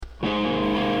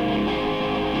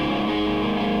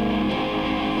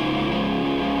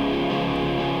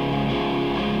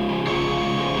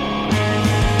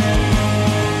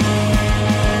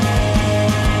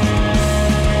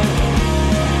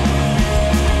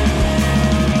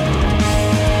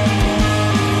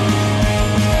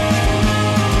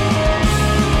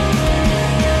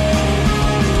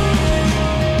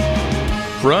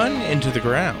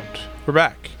ground. We're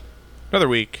back. Another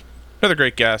week. Another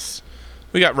great guest.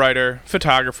 We got writer,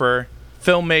 photographer,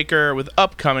 filmmaker with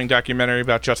upcoming documentary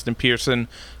about Justin Pearson.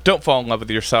 Don't fall in love with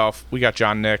yourself. We got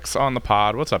John Nix on the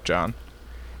pod. What's up, John?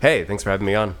 Hey, thanks for having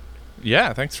me on.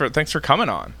 Yeah, thanks for coming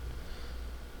on.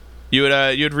 You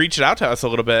had reached out to us a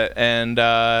little bit, and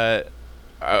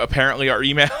apparently our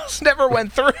emails never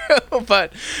went through.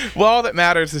 But all that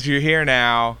matters is you're here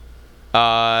now,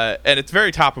 and it's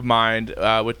very top of mind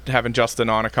with having Justin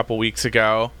on a couple weeks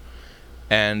ago.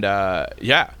 And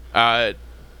where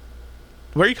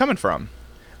are you coming from?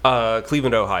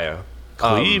 Cleveland, Ohio.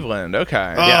 Cleveland,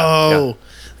 okay. Oh,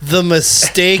 the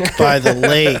mistake by the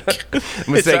lake.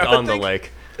 Mistake on the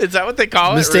lake. Is that what they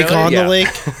call Mistake it? Really? on the lake.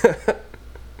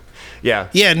 Yeah.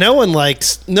 Yeah, no one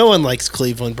likes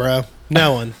Cleveland, bro.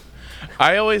 No one.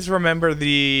 I always remember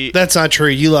the... That's not true.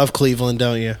 You love Cleveland,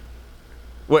 don't you?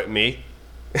 What, me?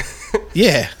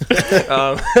 Yeah.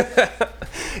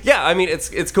 Yeah, I mean,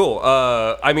 it's cool.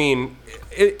 I mean,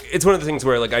 it's one of the things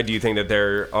where, like, I do think that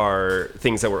there are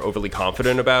things that we're overly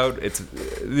confident about.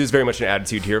 There's very much an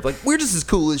attitude here of, like, we're just as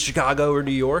cool as Chicago or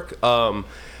New York.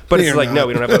 But it's like, no,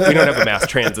 we don't have a mass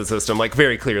transit system. Like,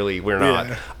 very clearly, we're not.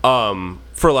 Yeah.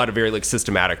 For a lot of very, like,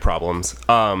 systematic problems.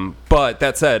 But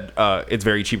that said, it's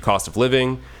very cheap cost of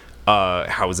living.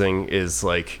 Housing is,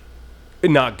 like,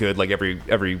 not good, like,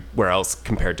 everywhere else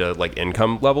compared to, like,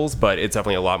 income levels. But it's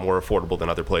definitely a lot more affordable than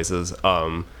other places.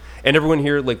 And everyone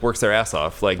here, like, works their ass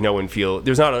off. Like,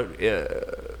 there's not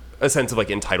a sense of, like,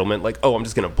 entitlement, like, oh, I'm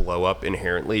just gonna blow up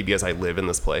inherently because I live in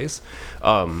this place.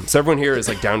 So everyone here is,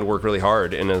 like, down to work really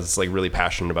hard and is, like, really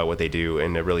passionate about what they do,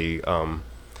 and it really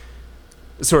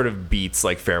sort of beats,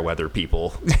 like, fair weather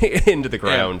people into the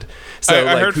ground. Yeah. So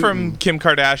I heard from Kim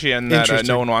Kardashian that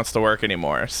no one wants to work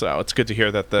anymore, so it's good to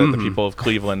hear that the people of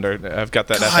Cleveland have got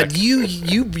that ethic.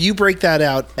 you break that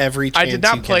out every chance I did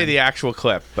not play the actual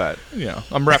clip, but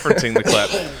I'm referencing the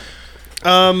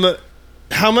clip.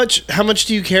 How much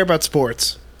do you care about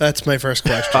sports? That's my first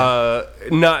question.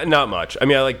 Not much. I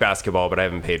mean, I like basketball, but I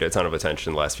haven't paid a ton of attention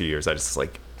in the last few years. I just,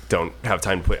 like, don't have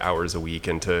time to put hours a week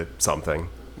into something,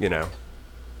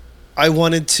 I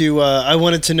wanted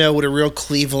to know what a real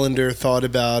Clevelander thought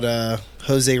about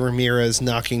Jose Ramirez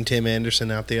knocking Tim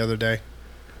Anderson out the other day.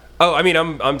 Oh, I mean,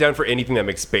 I'm down for anything that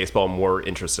makes baseball more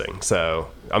interesting, so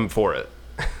I'm for it.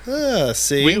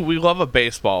 See, we love a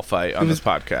baseball fight on this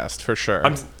podcast for sure.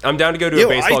 I'm down to go to a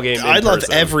baseball game. I love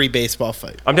every baseball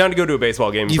fight. I'm down to go to a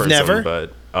baseball game. You've never?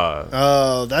 But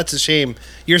oh, that's a shame.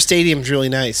 Your stadium's really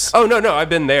nice. Oh no, I've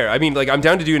been there. I mean, like, I'm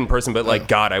down to do it in person, but like,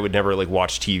 God, I would never, like,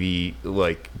 watch TV,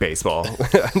 like, baseball.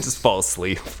 I just fall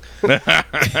asleep.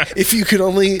 If you could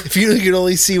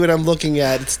only see what I'm looking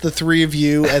at, it's the three of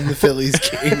you and the Phillies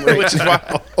game, right? Which is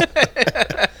why.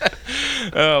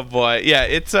 Oh boy, yeah,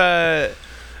 it's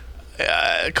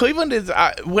Cleveland is.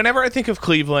 Whenever I think of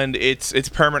Cleveland, it's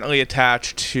permanently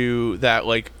attached to that,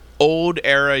 like, old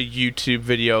era YouTube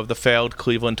video of the failed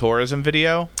Cleveland tourism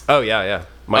video. Oh yeah,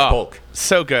 Mike Polk,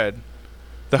 so good.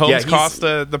 The homes cost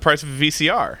the price of a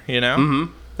VCR.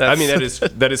 Mm-hmm. I mean,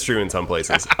 that is true in some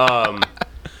places.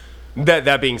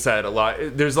 That being said,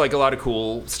 there's, like, a lot of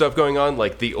cool stuff going on.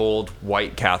 Like, the old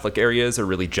white Catholic areas are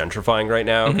really gentrifying right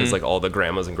now because like, all the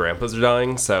grandmas and grandpas are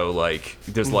dying. So, like,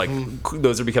 there's like,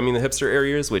 those are becoming the hipster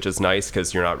areas, which is nice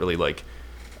because you're not really, like,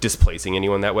 displacing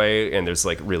anyone that way. And there's,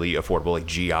 like, really affordable, like,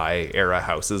 GI era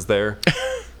houses there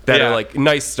that are, like,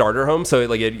 nice starter homes. So,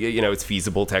 like, it's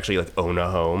feasible to actually, like, own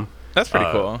a home. That's pretty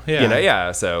cool.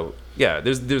 Yeah. So yeah,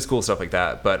 there's cool stuff like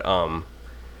that. But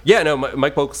yeah, no,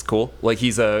 Mike Polk's cool. Like,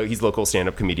 he's local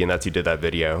stand-up comedian. That's who did that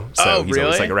video. So he's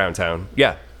always, like, around town.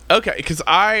 Yeah. Okay, because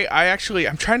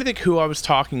I'm trying to think who I was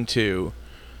talking to,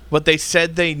 but they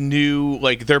said they knew,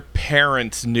 like, their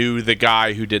parents knew the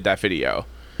guy who did that video.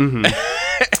 Mm-hmm.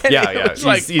 Yeah.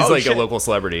 He's like a local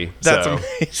celebrity. That's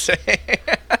amazing.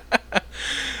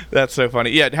 That's so funny.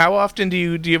 Yeah. How often do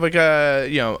you have, like,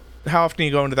 how often do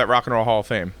you go into that Rock and Roll Hall of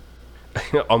Fame?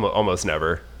 Almost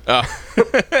never. Yeah,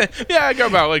 I go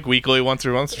about, like, weekly, once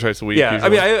or twice a week. Yeah,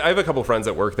 usually. I mean, I have a couple friends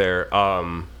that work there,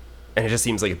 and it just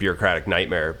seems like a bureaucratic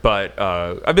nightmare. But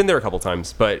I've been there a couple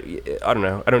times, but I don't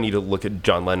know. I don't need to look at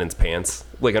John Lennon's pants,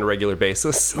 like, on a regular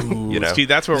basis. Ooh, see,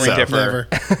 that's where we differ.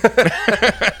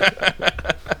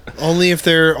 Only if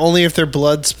they're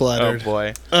blood splattered. Oh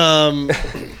boy.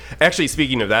 Actually,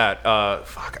 speaking of that, I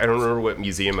don't remember what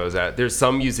museum I was at. There's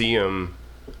some museum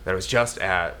that I was just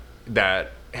at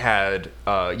that had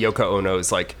Yoko Ono's,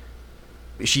 like,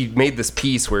 she made this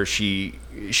piece where she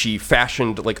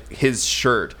fashioned, like, his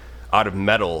shirt out of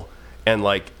metal and,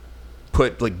 like,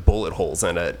 put, like, bullet holes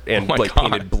in it and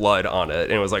painted blood on it,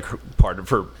 and it was, like, part of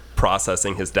her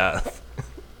processing his death.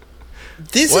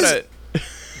 This What is a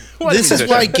what a this is musician.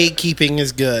 why gatekeeping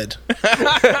is good.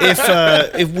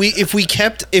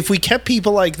 If we kept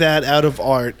people like that out of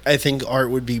art, I think art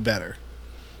would be better.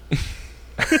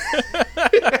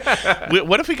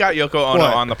 What if we got Yoko Ono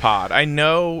What? on the pod? I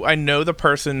know the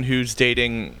person who's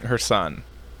dating her son.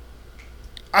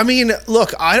 I mean,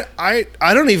 look, I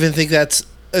don't even think that's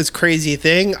as crazy a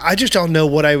thing. I just don't know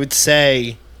what I would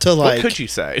say to What like could you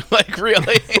say? Like,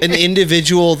 really? an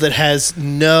individual that has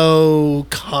no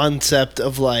concept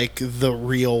of like the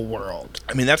real world.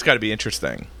 I mean, that's got to be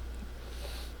interesting.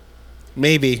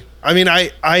 Maybe. I mean,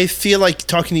 I feel like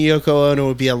talking to Yoko Ono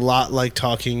would be a lot like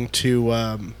talking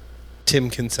to Tim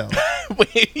Kinsella.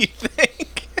 Wait, you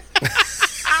think?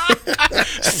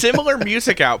 Similar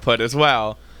music output as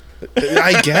well.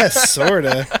 I guess,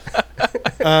 sorta.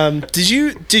 Did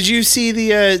you see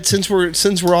the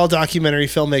since we're all documentary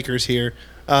filmmakers here?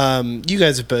 You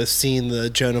guys have both seen the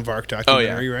Joan of Arc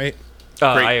documentary, right?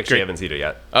 I actually great. haven't seen it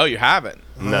yet. Oh, you haven't?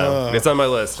 No, Oh. it's on my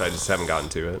list. I just haven't gotten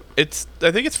to it.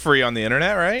 I think it's free on the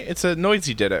internet, right? It's a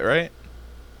Noisy did it, right?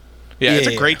 Yeah, it's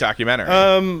a Yeah. great documentary.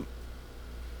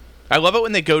 I love it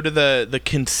when they go to the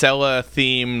Kinsella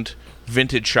themed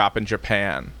vintage shop in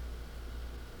Japan.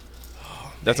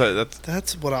 That's what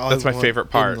That's my want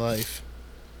favorite part. in life.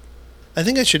 I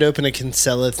think I should open a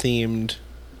Kinsella themed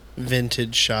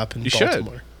vintage shop in You should.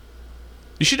 Baltimore.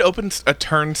 you should open a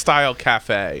turnstile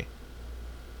cafe.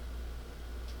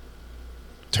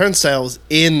 Turnstile's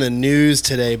in the news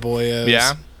today, boyos.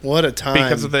 Yeah? What a time.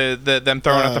 Because of them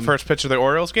throwing out the Um, first pitch of the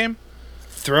Orioles game?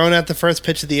 Thrown at the first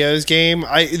pitch of the O's game.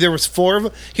 There was 4 of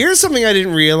them. Here's something I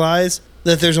didn't realize,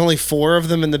 that there's only 4 of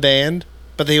them in the band,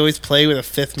 but they always play with a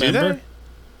 5th Do member. they?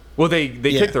 Well, they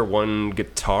Yeah. kicked their one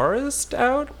guitarist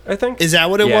out, I think. Is that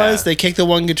what it Yeah. was? They kicked the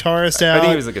one guitarist out. I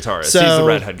think he was the guitarist. He's So- the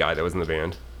redhead guy that was in the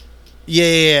band.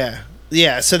 Yeah.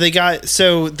 So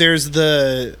there's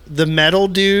the metal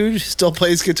dude who still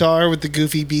plays guitar with the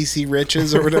goofy BC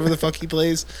Riches or whatever the fuck he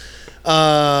plays.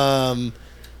 And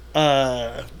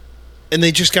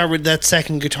they just got rid. That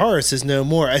second guitarist is no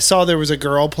more. I saw there was a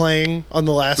girl playing on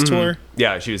the last tour.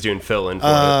 Yeah, she was doing fill in for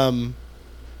it.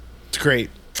 It's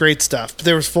great stuff. But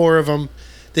there was 4 of them.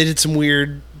 They did some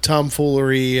weird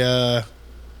tomfoolery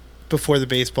before the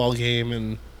baseball game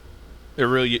and It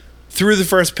really. threw the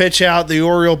first pitch out. The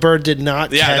Oriole bird did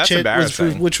not Yeah, that's catch it,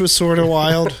 embarrassing. which was sort of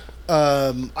wild.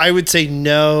 I would say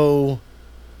no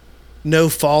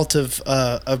fault of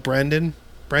Brendan.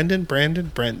 Brandon.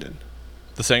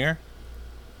 The singer?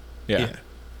 Yeah.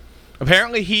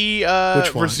 Apparently, he Which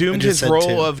one? I resumed just his said role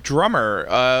Tim. of drummer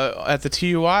at the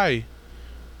TUI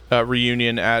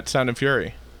reunion at Sound and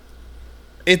Fury.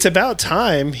 It's about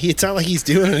time. It's not like he's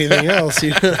doing anything else. You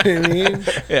know what I mean?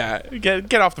 Yeah,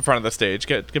 get off the front of the stage.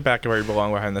 Get back to where you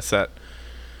belong behind the set.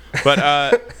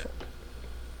 But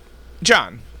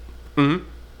John,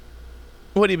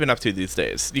 what have you been up to these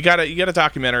days? You got a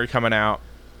documentary coming out.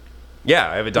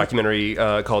 Yeah, I have a documentary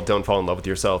called "Don't Fall in Love with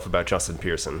Yourself" about Justin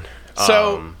Pearson.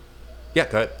 So, yeah,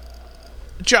 go ahead.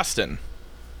 Justin,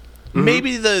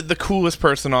 maybe the coolest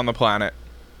person on the planet.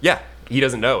 Yeah, he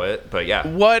doesn't know it, but yeah.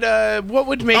 What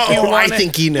would make Oh, you want? I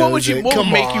think he knows it. What would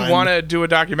Come make on. you want to do a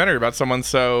documentary about someone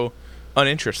so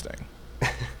uninteresting?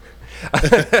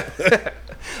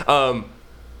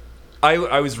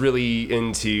 I was really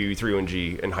into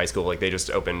 3-1-G in high school. Like, they just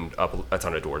opened up a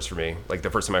ton of doors for me. Like, the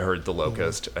first time I heard The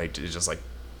Locust, it just, like,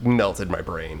 melted my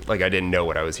brain. Like, I didn't know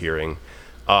what I was hearing.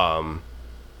 And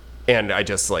I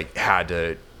just, like, had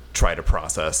to try to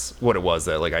process what it was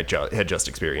that, like, I had just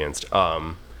experienced.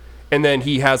 And then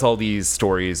he has all these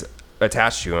stories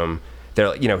attached to him. They're,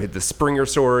 like, you know, the Springer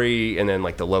story, and then,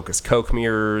 like, the Locust Coke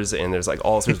mirrors, and there's, like,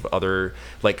 all sorts of other,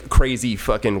 like, crazy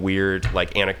fucking weird,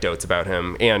 like, anecdotes about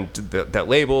him and that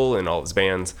label and all his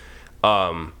bands.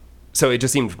 So it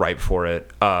just seemed ripe for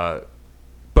it.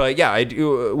 But yeah,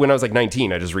 when I was like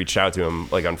 19, I just reached out to him,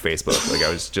 like, on Facebook. Like, I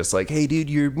was just like, hey, dude,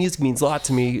 your music means a lot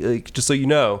to me, like, just so you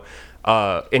know.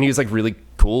 And he was, like, really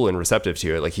cool and receptive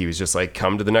to it. Like, he was just like,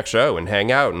 come to the next show and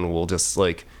hang out, and we'll just,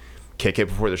 like, kick it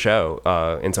before the show.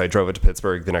 And so I drove it to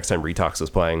Pittsburgh the next time Retox was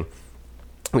playing.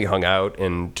 We hung out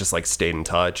and just, like, stayed in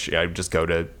touch. I'd just go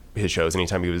to his shows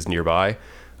anytime he was nearby.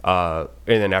 And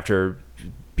then after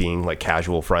being, like,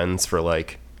 casual friends for,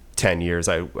 like, 10 years,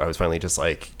 I was finally just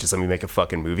like, just let me make a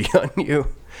fucking movie on you.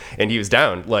 And he was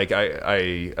down. Like,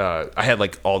 I had,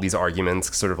 like, all these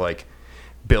arguments sort of, like,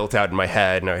 built out in my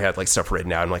head, and I had, like, stuff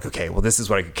written out. I'm like, okay, well, this is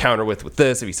what I could counter with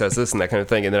this if he says this and that kind of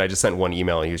thing. And then I just sent one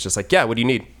email, and he was just like, yeah, what do you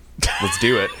need? Let's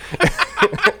do it.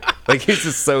 Like, he's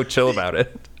just so chill about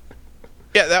it.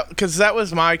 Yeah, because that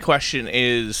was my question: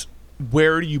 is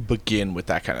where do you begin with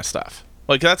that kind of stuff?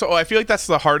 Like I feel like that's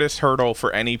the hardest hurdle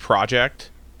for any project,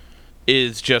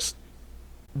 is just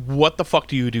what the fuck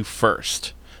do you do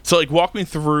first? So like walk me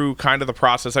through kind of the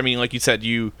process. I mean, like you said,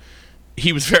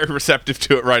 he was very receptive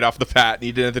to it right off the bat, and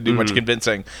he didn't have to do much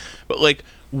convincing. But like,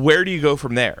 where do you go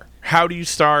from there? How do you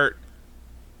start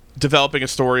developing a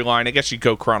storyline? I guess you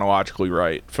go chronologically,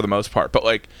 right, for the most part. But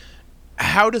like,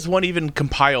 how does one even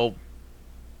compile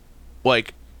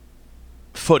like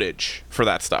footage for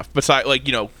that stuff? Besides, like,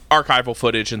 you know, archival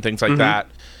footage and things like that.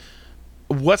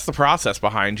 What's the process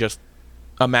behind just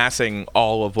amassing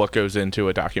all of what goes into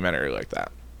a documentary like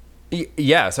that?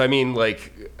 Yeah, so I mean,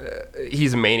 like,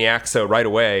 he's a maniac, so right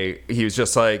away, he was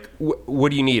just like,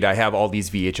 what do you need? I have all these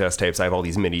VHS tapes, I have all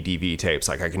these mini DV tapes,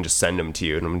 like, I can just send them to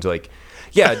you. And I'm like,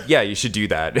 yeah, you should do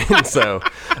that. And so,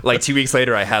 like, 2 weeks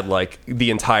later, I had, like,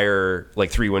 the entire, like,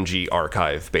 31G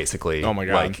archive, basically. Oh my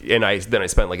God. Like, and I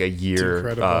spent, like, a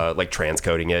year, like,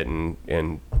 transcoding it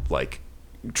and, like,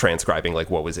 transcribing, like,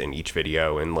 what was in each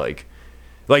video and, like,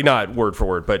 not word for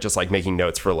word, but just like making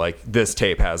notes for like, this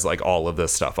tape has like all of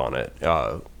this stuff on it,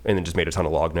 and then just made a ton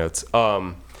of log notes.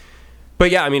 But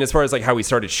yeah, I mean, as far as like how we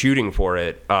started shooting for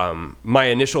it, my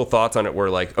initial thoughts on it were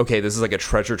like, okay, this is like a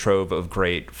treasure trove of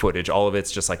great footage. All of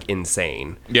it's just like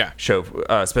insane. Yeah. Show,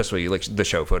 especially like the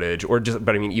show footage, or just,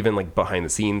 but I mean, even like behind the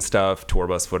scenes stuff, tour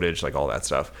bus footage, like all that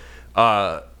stuff.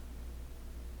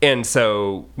 And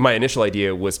so my initial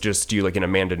idea was just do like an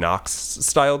Amanda Knox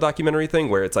style documentary thing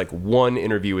where it's like one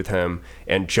interview with him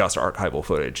and just archival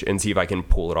footage and see if I can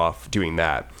pull it off doing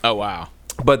that. Oh, wow.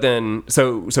 But then,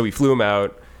 so we flew him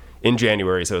out in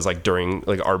January. So it was like during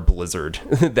like our blizzard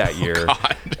that year.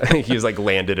 He was like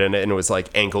landed in it and it was like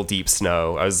ankle deep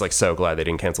snow. I was like so glad they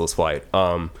didn't cancel his flight.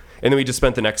 And then we just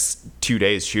spent the next 2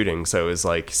 days shooting. So it was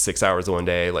like 6 hours one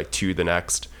day, like 2 the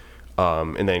next.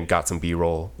 And then got some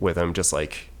B-roll with him, just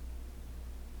like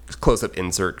close-up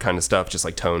insert kind of stuff, just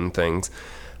like tone things.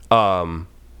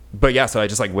 But yeah, so I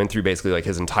just like went through basically like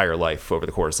his entire life over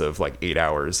the course of like 8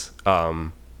 hours,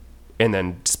 and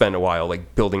then spent a while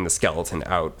like building the skeleton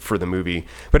out for the movie.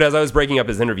 But as I was breaking up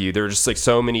his interview, there were just like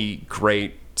so many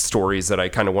great stories that I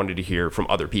kind of wanted to hear from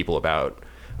other people about,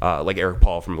 like Eric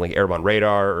Paul from like Airborne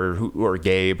Radar or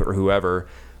Gabe or whoever.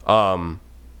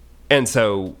 And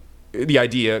so the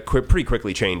idea pretty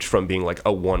quickly changed from being like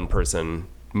a one-person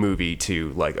movie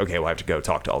to like, okay, well, I have to go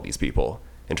talk to all these people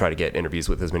and try to get interviews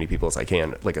with as many people as I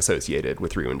can, like associated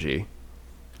with 31G.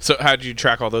 So how did you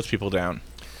track all those people down?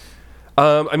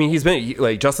 I mean, he's been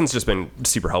like, Justin's just been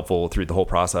super helpful through the whole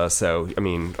process. So, I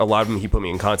mean, a lot of them he put me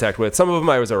in contact with. Some of them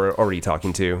I was already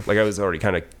talking to. Like I was already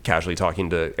kind of casually talking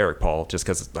to Eric Paul just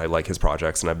because I like his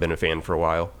projects and I've been a fan for a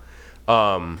while.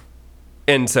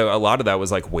 And so a lot of that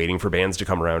was like waiting for bands to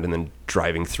come around and then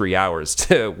driving 3 hours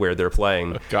to where they're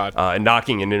playing, and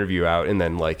knocking an interview out and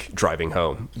then like driving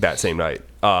home that same night.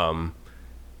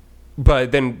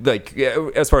 But then like,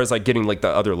 as far as like getting like the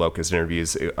other Locust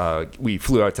interviews, we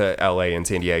flew out to LA and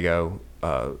San Diego,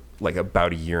 like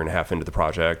about a year and a half into the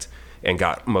project and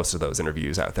got most of those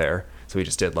interviews out there. So we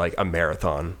just did like a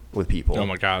marathon with people. Oh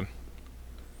my God.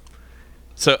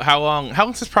 So how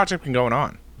long's this project been going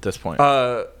on at this point?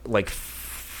 Like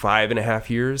 5.5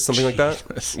 years, something like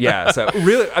that. Yeah. So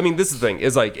really, I mean, this is the thing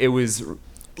is like, it was.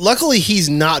 Luckily, he's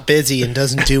not busy and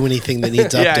doesn't do anything that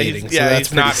needs updating.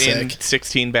 He's not in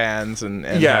 16 bands and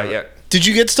yeah. Did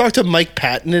you get to talk to Mike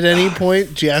Patton at any point?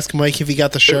 Did you ask Mike if he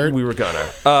got the shirt? We were gonna.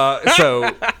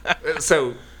 So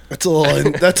that's a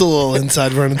little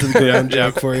inside running to the ground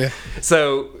joke for you.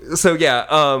 So yeah.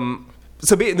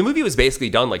 So the movie was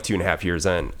basically done like 2.5 years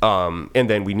in, and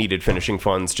then we needed finishing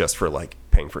funds just for like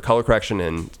paying for color correction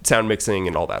and sound mixing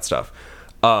and all that stuff.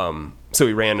 So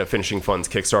we ran a finishing funds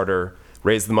Kickstarter,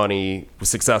 raised the money, was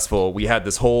successful. We had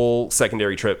this whole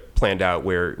secondary trip planned out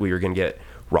where we were going to get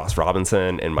Ross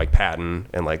Robinson and Mike Patton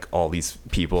and like all these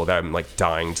people that I'm like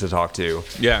dying to talk to.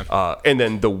 Yeah. And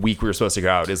then the week we were supposed to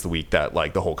go out is the week that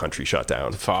like the whole country shut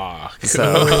down. Fuck.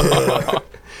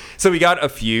 So we got a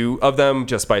few of them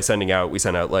just by we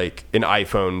sent out like an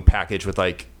iPhone package with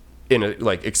like in a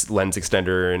like lens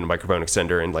extender and a microphone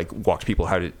extender and like walked people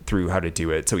through how to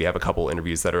do it. So we have a couple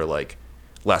interviews that are like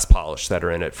less polished that are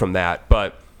in it from that,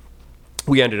 but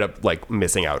we ended up like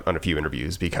missing out on a few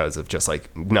interviews because of just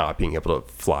like not being able to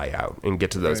fly out and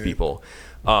get to those people,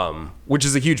 which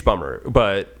is a huge bummer.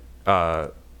 But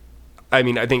I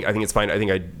mean, I think it's fine. I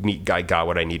think I got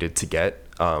what I needed to get.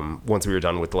 Once we were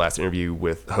done with the last interview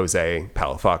with Jose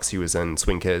Palafox, he was in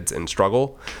Swing Kids and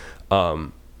Struggle.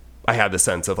 I had the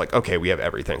sense of like, okay, we have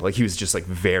everything. Like he was just like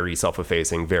very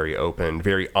self-effacing, very open,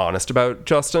 very honest about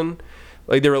Justin.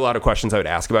 Like, there were a lot of questions I would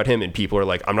ask about him, and people are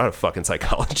like, I'm not a fucking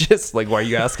psychologist. Like, why are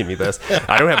you asking me this?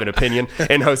 I don't have an opinion.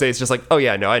 And Jose is just like, oh,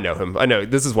 yeah, no, I know him. I know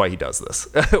this is why he does this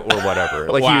or whatever.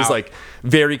 Like, he was, like,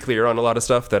 very clear on a lot of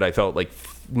stuff that I felt like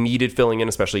needed filling in,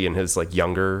 especially in his, like,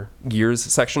 younger years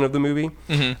section of the movie.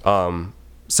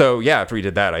 So, yeah, after we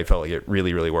did that, I felt like it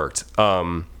really, really worked.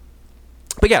 But,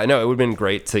 yeah, no, it would have been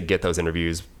great to get those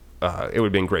interviews. It would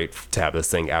have been great to have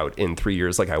this thing out in 3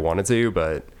 years like I wanted to,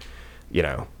 but... You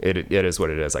know, it is what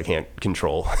it is. I can't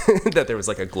control that there was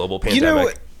like a global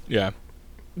pandemic. Yeah.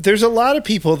 There's a lot of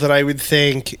people that I would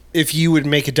think if you would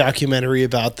make a documentary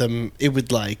about them, it would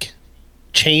like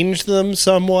change them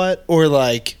somewhat, or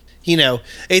like, you know,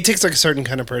 it takes like a certain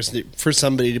kind of person for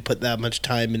somebody to put that much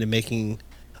time into making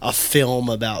a film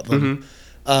about them.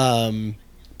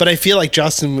 But I feel like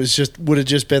Justin would have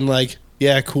just been like,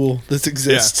 yeah, cool. This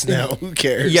exists now. Who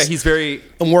cares? Yeah, he's very...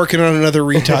 I'm working on another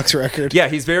Retox record. Yeah,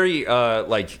 he's very,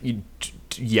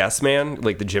 yes man,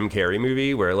 like the Jim Carrey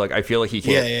movie, where, like, I feel like he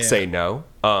can't say no.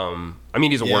 I mean,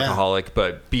 he's a workaholic,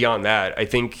 but beyond that, I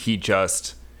think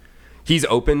he's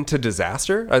open to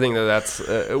disaster. I think that's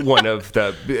one of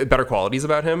the better qualities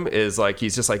about him is, like,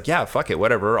 he's just like, yeah, fuck it,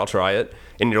 whatever, I'll try it.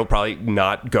 And it'll probably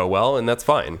not go well, and that's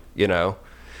fine, you know?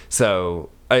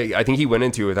 So... I think he went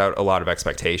into it without a lot of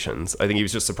expectations. I think he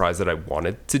was just surprised that I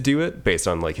wanted to do it based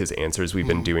on like his answers we've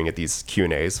been doing at these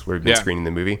Q&As where we've been screening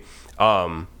the movie.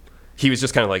 He was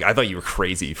just kind of like, I thought you were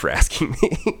crazy for asking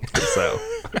me. So,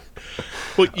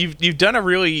 well, you've done a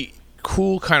really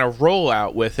cool kind of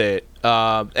rollout with it,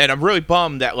 and I'm really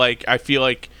bummed that like I feel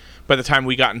like by the time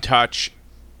we got in touch,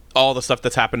 all the stuff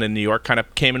that's happened in New York kind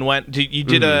of came and went. You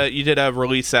did a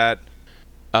release at,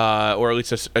 or at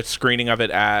least a screening of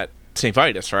it at St.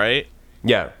 Vitus, right?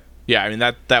 Yeah. I mean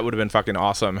that would have been fucking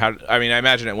awesome. I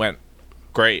imagine it went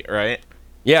great, right?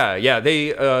 Yeah.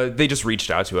 They just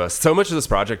reached out to us. So much of this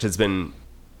project has been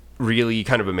really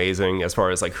kind of amazing as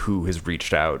far as like who has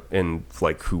reached out and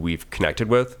like who we've connected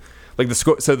with. Like the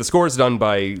score is done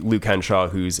by Luke Henshaw,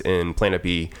 who's in Planet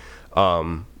B.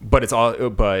 But it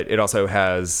also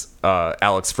has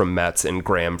Alex from Mets and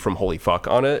Graham from Holy Fuck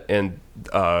on it, and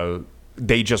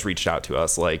they just reached out to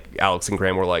us. Like Alex and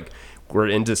Graham were like, we're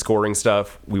into scoring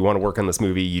stuff. We want to work on this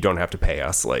movie. You don't have to pay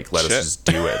us. Like, let us just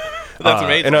do it. That's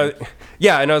amazing. And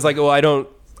I was like, well, I don't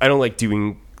like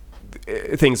doing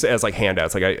things as like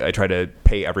handouts. Like I try to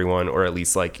pay everyone, or at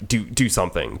least like do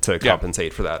something to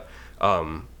compensate for that.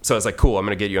 So I was like, cool, I'm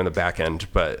going to get you on the back end.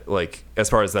 But like, as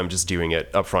far as them just doing it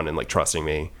up front and like trusting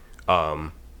me,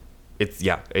 it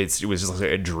was just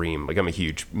like a dream. Like I'm a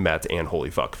huge Met and Holy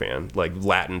Fuck fan. Like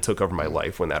Latin took over my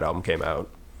life when that album came out.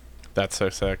 That's so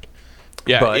sick.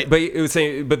 Yeah, but the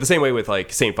same way with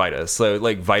like St. Vitus. So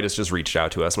like Vitus just reached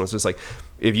out to us and was just like,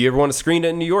 if you ever want to screen it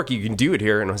in New York, you can do it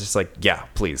here. And I was just like, yeah,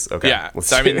 please, okay,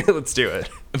 let's do it.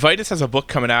 Vitus has a book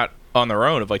coming out on their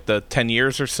own of like the 10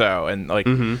 years or so, and like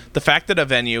the fact that a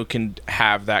venue can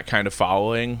have that kind of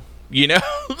following, you know,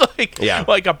 like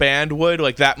a band would,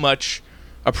 like that much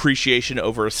appreciation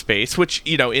over a space, which,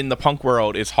 you know, in the punk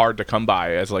world is hard to come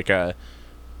by as like a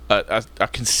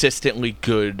consistently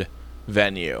good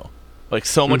venue. Like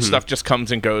so much stuff just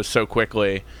comes and goes so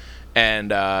quickly,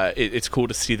 and it's cool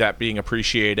to see that being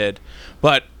appreciated.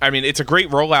 But I mean, it's a great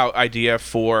rollout idea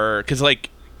because like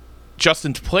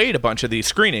Justin's played a bunch of these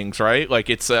screenings, right? Like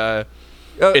it's a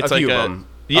few of them.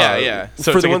 Yeah.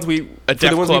 So for the ones we've had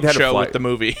show with the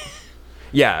movie.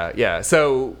 Yeah.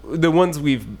 So the ones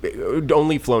we've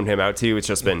only flown him out to, it's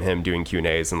just been him doing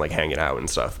Q&As and like hanging out and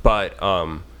stuff. But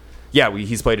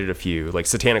he's played at a few. Like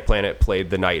Satanic Planet played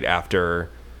the night after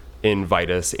in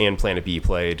Vitus, and Planet B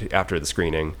played after the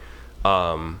screening.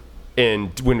 And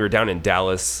when we were down in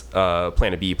Dallas,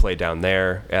 Planet B played down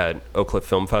there at Oak Cliff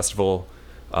Film Festival.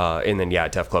 And then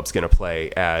Def Club's gonna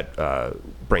play at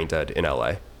Brain Dead in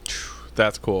LA.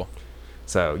 That's cool.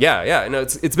 So no,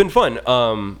 it's been fun.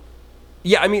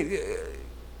 I mean,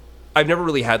 I've never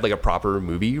really had like a proper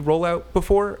movie rollout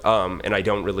before, and I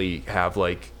don't really have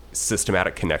like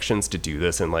systematic connections to do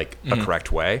this in like a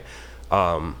correct way.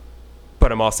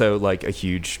 But I'm also like a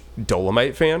huge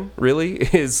Dolomite fan, really,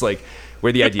 is like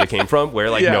where the idea came from,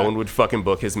 where like no one would fucking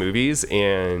book his movies.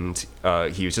 And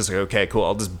he was just like, okay, cool,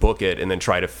 I'll just book it and then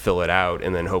try to fill it out.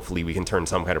 And then hopefully we can turn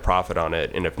some kind of profit on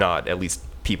it. And if not, at least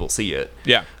people see it.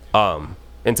 Yeah.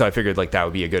 And so I figured like that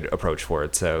would be a good approach for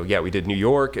it. So we did New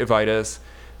York at Vitus.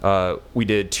 We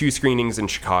did 2 screenings in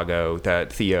Chicago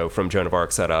that Theo from Joan of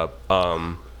Arc set up.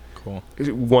 Cool.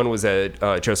 One was at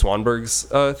Joe Swanberg's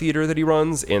theater that he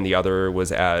runs, and the other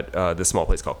was at this small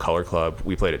place called Color Club.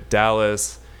 We played at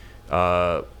Dallas,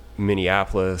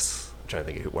 Minneapolis, trying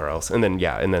to think of where else. And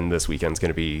then this weekend's going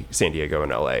to be San Diego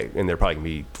and LA, and they're probably going to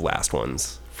be the last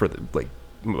ones for the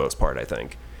most part. I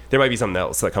think there might be something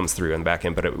else that comes through in the back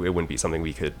end, but it wouldn't be something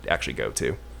we could actually go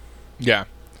to. Yeah,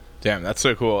 damn, that's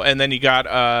so cool. And then you got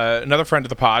another friend of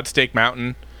the pod, Steak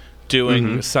Mountain,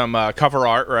 doing some cover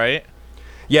art, right?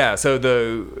 Yeah, so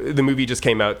the movie just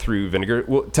came out through Vinegar.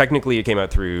 Well, technically it came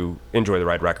out through Enjoy the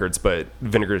Ride Records, but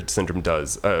Vinegar Syndrome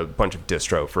does a bunch of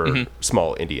distro for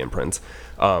small indie imprints.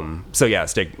 So yeah,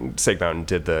 Steak Mountain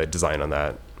did the design on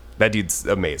that. That dude's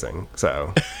amazing.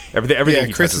 So everything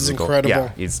he Chris touches is gold. incredible.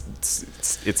 Yeah,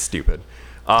 it's stupid.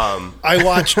 I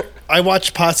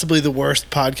watched possibly the worst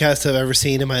podcast I've ever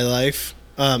seen in my life.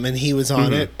 And he was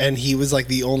on it, and he was like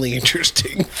the only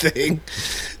interesting thing.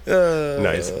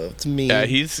 Nice. To me. Yeah,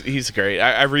 he's great.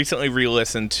 I recently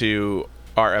re-listened to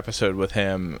our episode with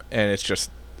him, and he's just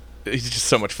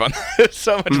so much fun.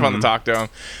 So much fun to talk to him.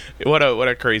 What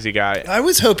a crazy guy. I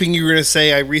was hoping you were going to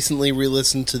say I recently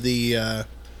re-listened to the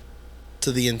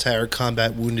entire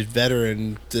Combat Wounded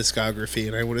Veteran discography,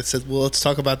 and I would have said, well, let's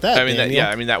talk about that. I mean,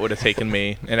 Daniel. that would have taken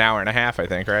me an hour and a half, I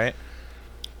think, right?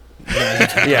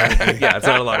 yeah, it's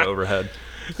not a lot of overhead.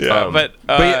 Yeah, but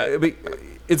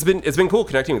it's been cool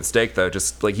connecting with Steak though.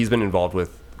 Just like he's been involved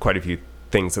with quite a few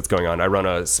things that's going on. I run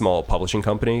a small publishing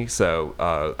company, so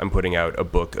I'm putting out a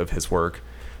book of his work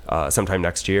sometime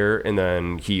next year, and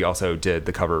then he also did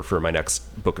the cover for my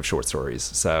next book of short stories.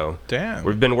 So damn,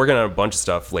 we've been working on a bunch of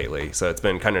stuff lately. So it's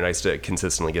been kind of nice to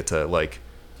consistently get to like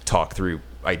talk through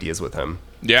ideas with him.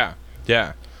 Yeah.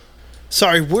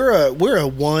 Sorry, we're a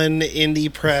one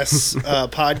indie press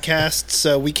podcast,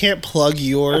 so we can't plug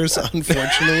yours,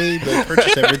 unfortunately. But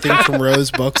purchase everything from Rose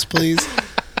Books, please.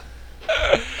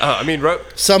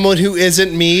 Someone Who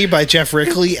Isn't Me by Jeff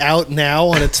Rickley, out now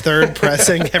on its third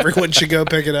pressing. Everyone should go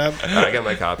pick it up. I got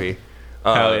my copy.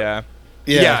 Hell yeah.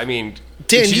 Yeah, I mean,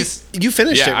 Dan, you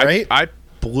finished it, right? I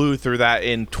blew through that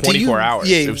in 24 hours.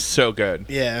 Yeah, it was so good.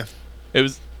 Yeah, It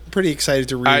was. pretty excited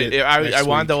to read it. I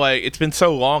wanted to it's been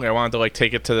so long. I wanted to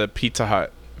take it to the Pizza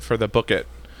Hut for the book it,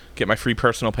 get my free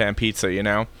personal pan pizza, you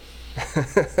know.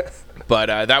 But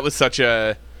that was such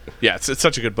a, it's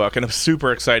such a good book, and I'm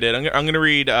super excited. I'm gonna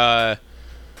read.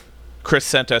 Chris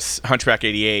sent us Hunchback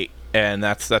 88, and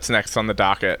that's next on the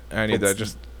docket. I need to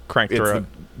just crank through it.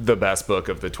 The best book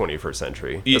of the 21st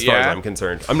century, as far as I'm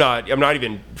concerned. I'm not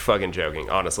even fucking joking.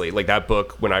 Honestly, like that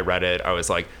book, when I read it, I was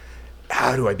like,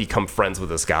 how do I become friends with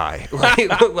this guy?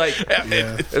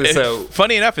 So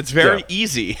funny enough, it's very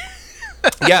easy.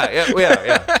 Yeah.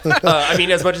 I mean,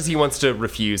 as much as he wants to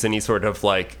refuse any sort of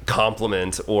like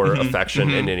compliment or affection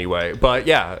in any way, but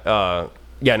no,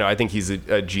 I think he's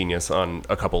a genius on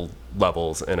a couple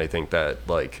levels, and I think that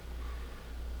like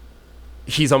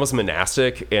he's almost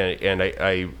monastic, and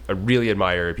I really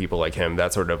admire people like him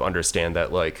that sort of understand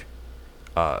that like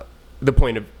the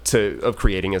point of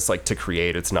creating is like to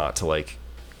create. It's not to like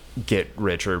get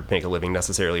rich or make a living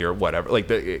necessarily or whatever. Like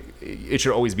it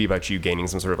should always be about you gaining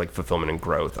some sort of like fulfillment and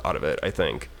growth out of it. I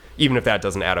think, even if that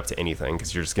doesn't add up to anything,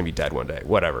 because you're just gonna be dead one day.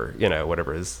 Whatever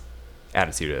his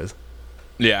attitude is.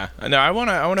 Yeah, no, I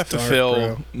wanna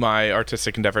fulfill my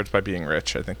artistic endeavors by being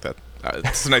rich. I think that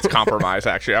it's a nice compromise.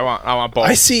 Actually, I want both.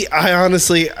 I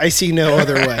honestly see no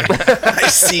other way. I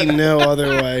see no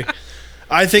other way.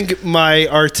 I think my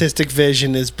artistic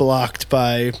vision is blocked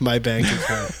by my bank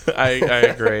account. I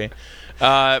agree.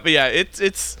 But yeah,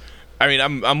 it's. I mean,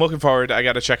 I'm looking forward. I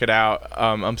got to check it out.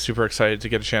 I'm super excited to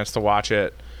get a chance to watch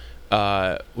it,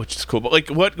 which is cool. But like,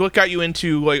 what got you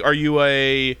into like?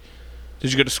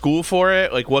 Did you go to school for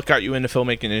it? Like, what got you into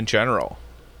filmmaking in general?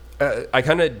 I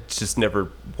kind of just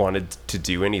never wanted to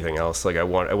do anything else. Like I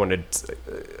wanted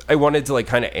to like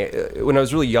kind of, when I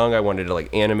was really young, I wanted to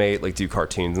like animate, like do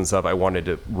cartoons and stuff. I wanted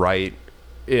to write,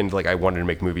 and like I wanted to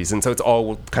make movies. And so it's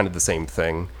all kind of the same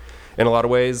thing in a lot of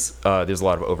ways. There's a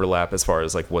lot of overlap as far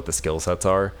as like what the skill sets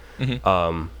are.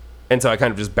 And so I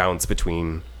kind of just bounce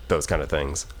between those kind of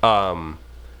things.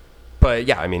 But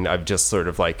yeah, I mean, I've just sort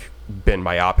of like been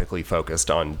myopically focused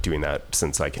on doing that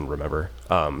since I can remember.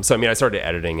 So I mean, I started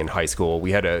editing in high school.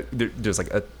 We had there's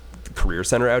like a career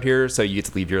center out here, so you get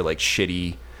to leave your like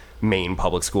shitty main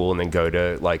public school and then go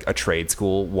to like a trade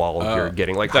school while you're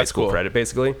getting like high school credit,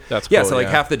 basically. That's cool. So like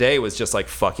half the day was just like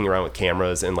fucking around with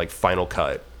cameras and like Final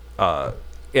Cut,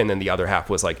 and then the other half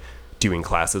was like doing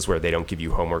classes where they don't give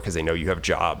you homework because they know you have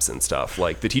jobs and stuff.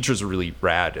 Like the teachers are really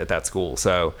rad at that school,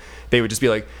 so they would just be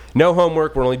like, no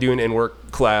homework, we're only doing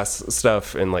in-work class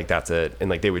stuff, and like that's it. And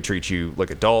like they would treat you like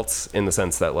adults in the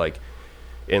sense that like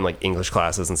in like English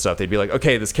classes and stuff, they'd be like,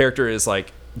 okay, this character is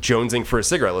like jonesing for a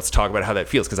cigarette. Let's talk about how that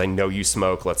feels because I know you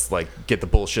smoke. Let's like get the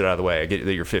bullshit out of the way. I get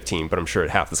that you're 15, but I'm sure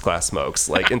half this class smokes.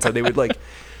 Like, and so they would like.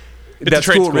 It's a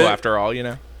trade school after all, you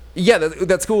know. Yeah,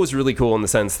 that school was really cool in the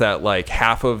sense that like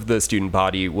half of the student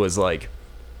body was like,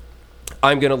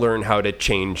 I'm gonna learn how to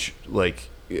change like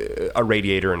a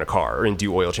radiator in a car and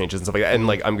do oil changes and stuff like that, and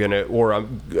like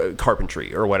I'm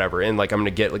carpentry or whatever, and like I'm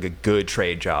gonna get like a good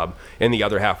trade job. And the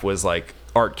other half was like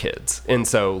art kids, and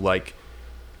so like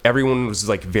everyone was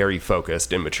like very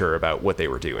focused and mature about what they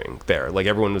were doing there. Like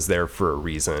everyone was there for a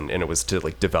reason, and it was to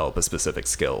like develop a specific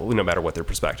skill, no matter what their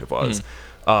perspective was.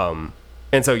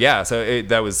 And so yeah,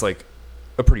 that was like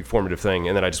a pretty formative thing.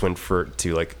 And then I just went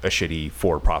to like a shitty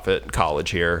for-profit college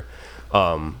here.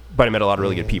 But I met a lot of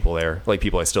really good people there, like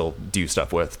people I still do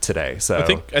stuff with today. So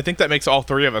I think that makes all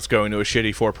three of us going to a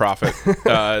shitty for-profit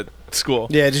school.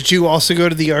 Yeah. Did you also go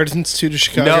to the Art Institute of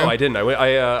Chicago? No, I didn't.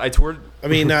 I toured. I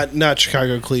mean, not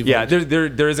Chicago, Cleveland. Yeah,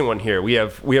 there isn't one here. We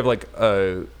have like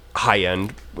a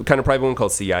high-end kind of private one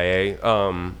called CIA.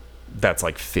 That's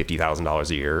like $50,000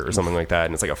 a year or something like that,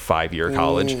 and it's like a 5-year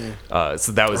college.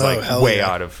 So that was like way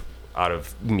out of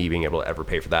me being able to ever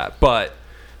pay for that. But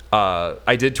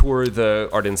I did tour the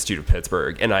Art Institute of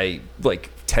Pittsburgh, and I like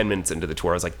 10 minutes into the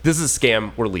tour, I was like, "This is a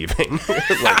scam. We're leaving."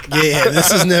 Like, yeah,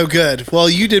 this is no good. Well,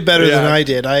 you did better than I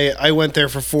did. I went there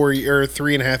for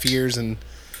 3.5 years, and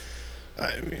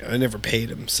I never paid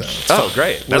him. So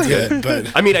great, that's good.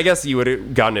 But I mean, I guess you would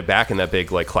have gotten it back in that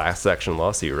big like class action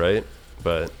lawsuit, right?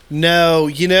 But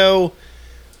no,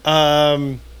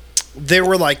 there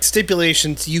were like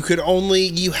stipulations. You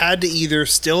had to either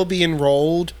still be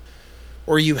enrolled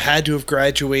or you had to have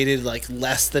graduated like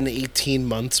less than 18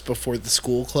 months before the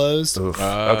school closed.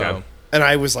 Okay. And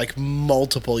I was like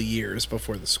multiple years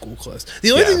before the school closed. The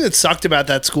only thing that sucked about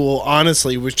that school,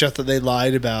 honestly, was just that they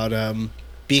lied about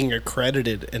being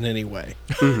accredited in any way.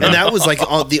 And that was like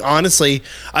honestly,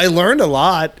 I learned a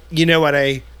lot.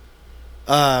 I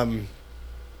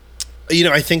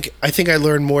think I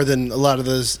learned more than a lot of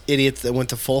those idiots that went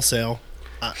to Full Sail.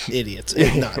 Idiots,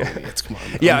 not idiots. Come on.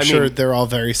 Yeah, I'm sure they're all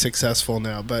very successful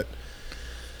now, but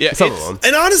yeah, some of them.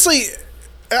 And honestly,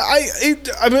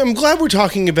 I'm glad we're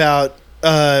talking about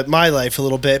my life a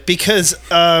little bit because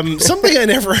something I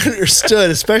never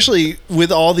understood, especially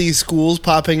with all these schools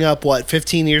popping up,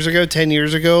 15 years ago, 10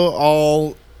 years ago,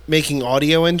 all making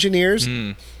audio engineers.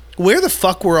 Where the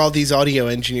fuck were all these audio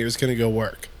engineers going to go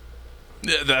work?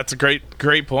 Yeah, that's a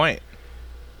great point.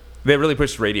 They really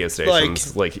pushed radio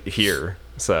stations like here.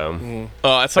 So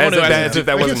as someone who as if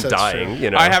that wasn't dying,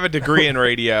 true. I have a degree in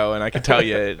radio, and I can tell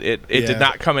you it did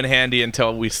not come in handy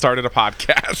until we started a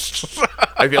podcast.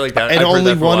 I feel like that, and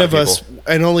only one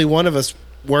of us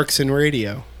works in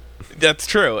radio. That's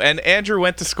true. And Andrew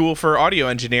went to school for audio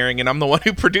engineering, and I'm the one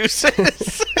who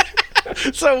produces.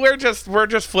 So we're just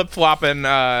flip-flopping.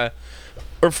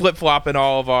 We're flip-flopping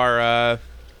all of our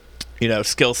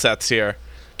skill sets here.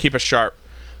 Keep us sharp.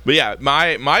 But yeah,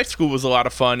 my school was a lot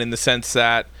of fun in the sense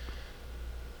that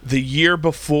the year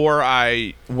before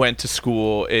I went to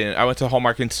school, I went to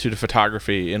Hallmark Institute of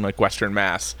Photography in like Western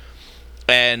Mass,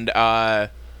 and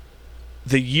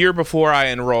the year before I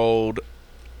enrolled,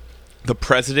 the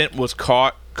president was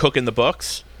caught cooking the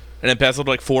books and embezzled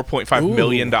like $4.5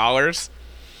 million,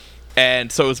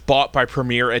 and so it was bought by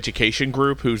Premier Education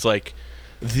Group, who's like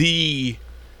the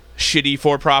shitty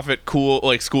for-profit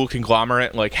school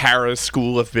conglomerate, like Harrah's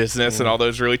School of Business and all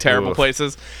those really terrible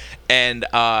places. And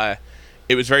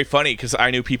it was very funny because I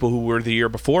knew people who were the year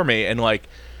before me, and like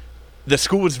the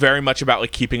school was very much about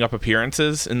like keeping up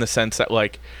appearances in the sense that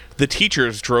like the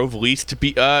teachers drove leased to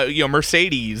be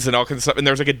Mercedes and all kinds of stuff. And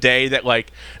there was like a day that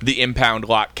like the impound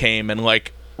lot came and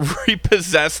like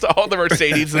repossessed all the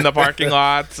Mercedes in the parking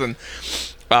lots, and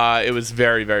it was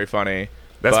very, very funny.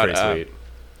 That's pretty sweet.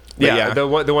 Yeah, the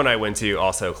one I went to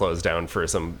also closed down for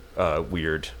some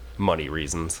weird money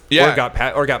reasons. Yeah,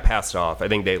 or got passed off. I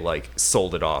think they like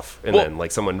sold it off, and then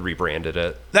like someone rebranded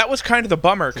it. That was kind of the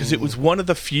bummer because it was one of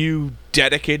the few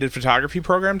dedicated photography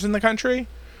programs in the country.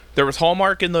 There was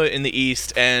Hallmark in the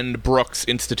East and Brooks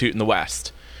Institute in the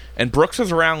West, and Brooks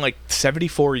was around like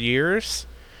 74 years,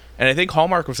 and I think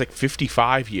Hallmark was like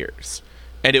 55 years.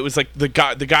 And it was like the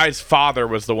guy's father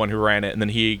was the one who ran it, and then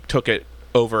he took it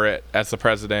over it as the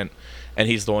president, and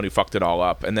he's the one who fucked it all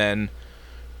up. And then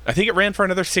I think it ran for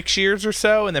another 6 years or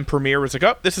so, and then Premiere was like,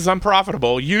 "Oh, this is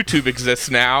unprofitable. YouTube exists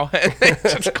now," and they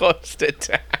just closed it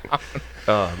down.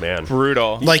 Oh man,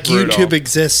 brutal. Like brutal. YouTube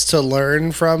exists to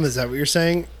learn from. Is that what you're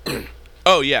saying?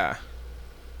 Oh yeah,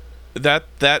 that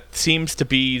seems to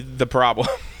be the problem.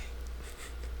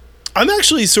 I'm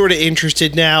actually sort of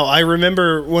interested now. I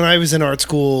remember when I was in art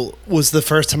school was the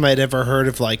first time I'd ever heard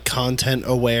of like content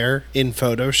aware in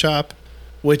Photoshop,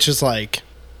 which is like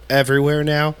everywhere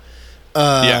now.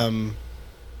 And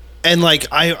like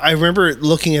I remember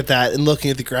looking at that and looking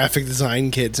at the graphic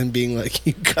design kids and being like,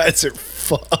 you guys are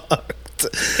fucked.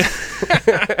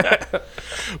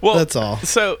 Well, that's all.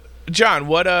 So, John,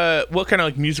 what kind of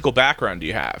like musical background do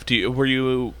you have? Did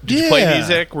you play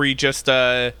music? Were you just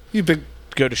you big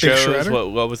go to shows?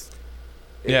 shredder? What was?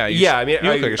 Yeah, I mean,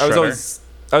 I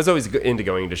was always into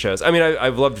going to shows. I mean,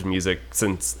 I've loved music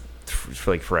since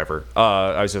like forever.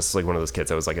 I was just like one of those kids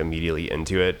that was like immediately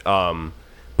into it.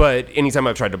 But anytime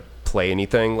I've tried to play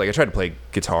anything, like I tried to play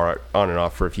guitar on and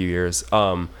off for a few years.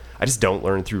 I just don't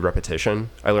learn through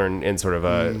repetition. I learn in sort of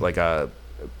a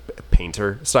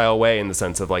painter style way, in the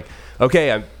sense of like,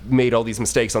 okay, I've made all these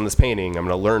mistakes on this painting, I'm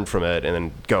going to learn from it and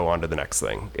then go on to the next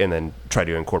thing and then try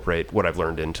to incorporate what I've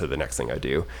learned into the next thing I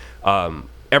do.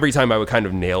 Every time I would kind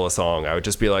of nail a song, I would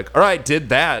just be like, all right, did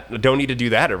that, I don't need to do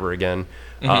that ever again.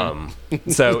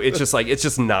 So it's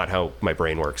just not how my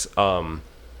brain works.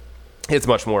 It's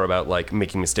much more about like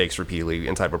making mistakes repeatedly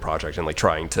inside of a project and like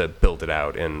trying to build it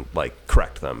out and like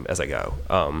correct them as I go.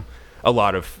 A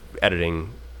lot of editing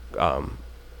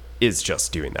is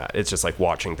just doing that. It's just like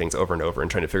watching things over and over and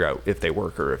trying to figure out if they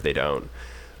work or if they don't.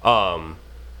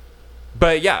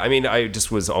 But yeah, I mean, I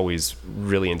just was always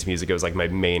really into music. It was like my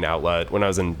main outlet. When I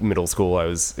was in middle school, it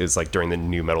was like during the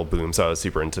new metal boom, so I was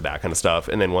super into that kind of stuff.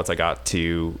 And then once I got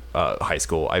to high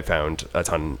school, I found a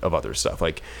ton of other stuff,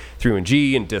 like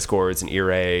 3 and Discords and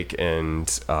Earache and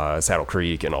Saddle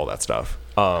Creek and all that stuff.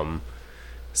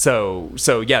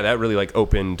 So yeah, that really like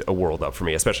opened a world up for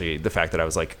me, especially the fact that I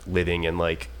was like living in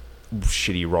like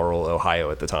shitty rural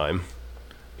Ohio at the time.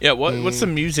 Yeah, what's the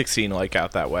music scene like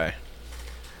out that way?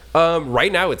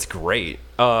 Right now it's great.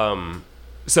 So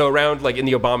around like in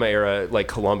the Obama era, like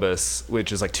Columbus,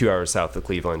 which is like 2 hours south of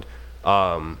Cleveland,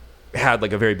 had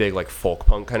like a very big like folk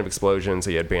punk kind of explosion. So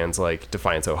you had bands like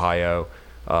Defiance, Ohio,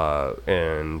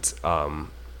 and God,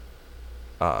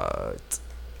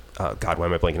 why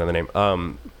am I blanking on the name?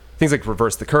 Things like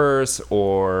Reverse the Curse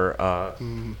or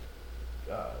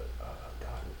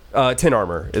Tin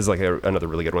Armor is like another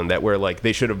really good one that where like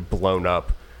they should have blown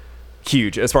up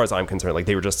huge as far as I'm concerned. Like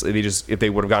they just if they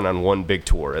would have gone on one big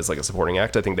tour as like a supporting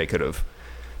act, I think they could have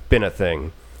been a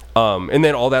thing. And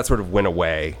then all that sort of went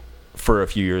away for a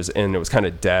few years and it was kind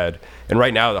of dead. And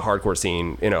right now the hardcore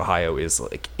scene in Ohio is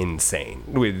like insane.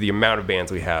 With the amount of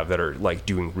bands we have that are like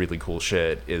doing really cool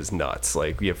shit is nuts.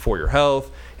 Like we have For Your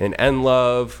Health and End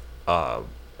Love,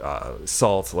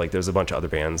 Salt, like there's a bunch of other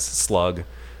bands, Slug,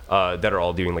 that are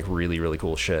all doing like really, really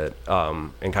cool shit,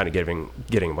 and kind of getting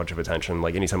a bunch of attention.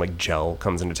 Like anytime like Gel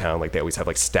comes into town, like they always have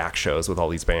like stack shows with all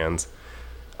these bands.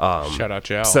 Shout out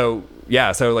Gel. So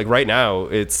yeah, so like right now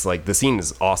it's like the scene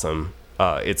is awesome.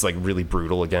 It's like really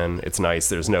brutal again. It's nice.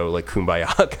 There's no like kumbaya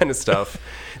kind of stuff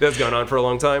that's gone on for a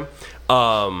long time.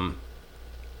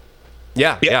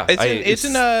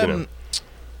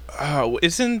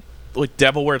 Isn't like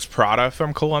Devil Wears Prada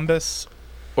from Columbus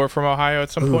or from Ohio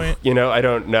at some point? You know, I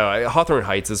don't know. Hawthorne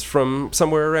Heights is from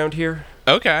somewhere around here.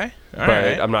 Okay, all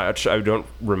right. I'm not. I don't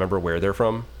remember where they're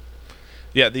from.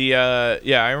 Yeah,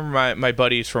 I remember my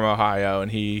buddy's from Ohio,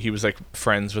 and he was like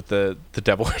friends with the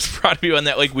Devil Wears Prada people and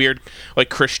that like weird like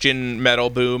Christian metal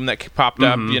boom that popped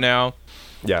up, you know.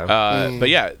 Yeah. But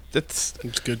yeah, it's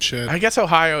good shit. I guess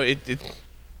Ohio it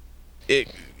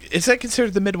is that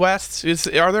considered the Midwest?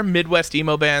 Are there Midwest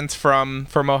emo bands from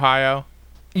Ohio?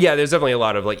 Yeah, there's definitely a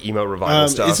lot of like emo revival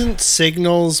stuff. Isn't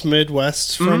Signals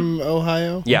Midwest from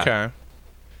Ohio? Yeah. Okay.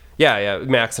 Yeah.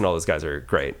 Max and all those guys are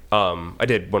great. I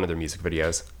did one of their music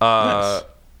videos. Nice.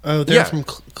 Oh, they're from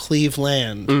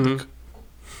Cleveland. Mm-hmm.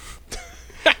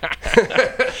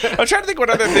 I'm trying to think what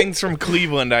other things from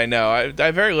Cleveland I know. I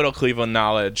have very little Cleveland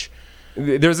knowledge.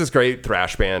 There's this great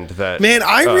thrash band that... Man,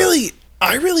 I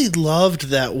really loved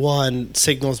that one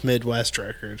Signals Midwest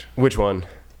record. Which one?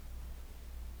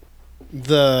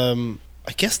 I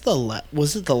guess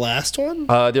was it the last one?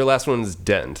 Their last one's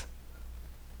Dent.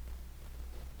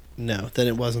 No, then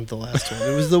it wasn't the last one.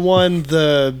 It was the one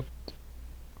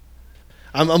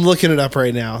I'm looking it up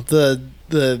right now. The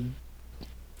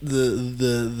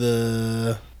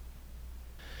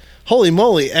holy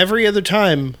moly, every other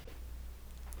time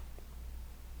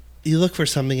you look for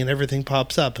something and everything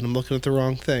pops up and I'm looking at the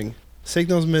wrong thing.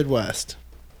 Signals Midwest.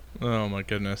 Oh my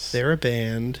goodness. They're a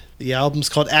band. The album's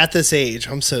called At This Age.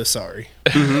 I'm so sorry.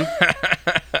 Mm-hmm.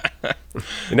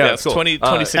 No, it's cool.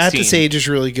 2016. At This Age is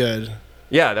really good.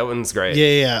 Yeah, that one's great.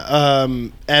 Yeah.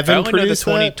 Evan only know the produced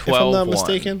that, if I'm 2012 not one.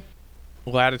 mistaken.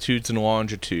 Latitudes and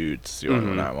Longitudes, the only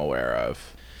one I'm aware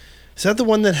of. Is that the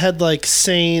one that had like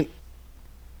Saint?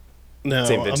 No,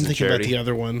 Saint I'm Vincent thinking about Charity. the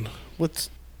other one. What's?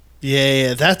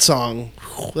 Yeah, that song.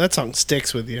 That song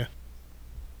sticks with you.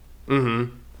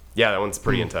 Mm-hmm. Yeah, that one's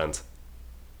pretty intense.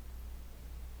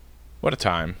 What a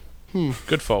time.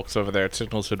 Good folks over there at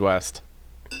Signals Midwest.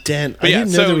 Dan, But I yeah,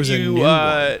 didn't know so there was a you, new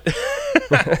one.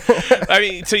 I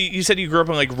mean, so you said you grew up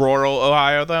in like rural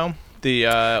Ohio, though.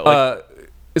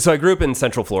 So I grew up in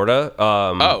Central Florida.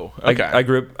 Oh, okay. I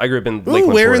grew up in Ooh,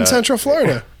 Lakeland, where Florida. in Central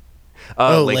Florida?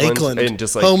 Lakeland, and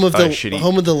just like home of the shitty.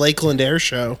 home of the Lakeland Air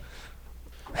Show.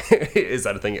 Is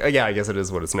that a thing? Yeah, I guess it is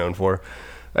what it's known for.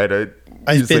 I've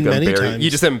been many times.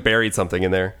 You just haven't buried something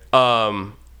in there.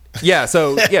 Yeah.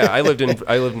 So yeah, I lived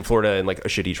in Florida in like a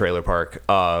shitty trailer park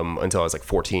until I was like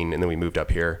 14, and then we moved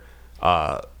up here.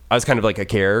 I was kind of like a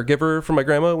caregiver for my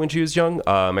grandma when she was young.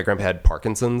 My grandpa had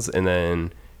Parkinson's, and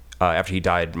then after he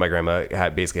died, my grandma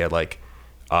basically had like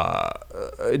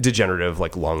degenerative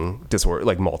like lung disorder,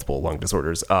 like multiple lung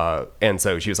disorders. And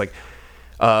so she was like,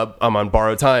 I'm on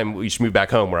borrowed time. We should move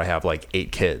back home where I have like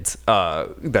 8 kids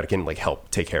that can like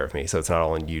help take care of me. So it's not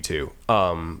all on you two.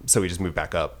 So we just moved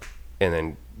back up, and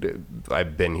then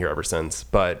I've been here ever since.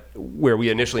 But where we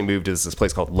initially moved is this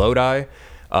place called Lodi.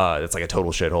 It's like a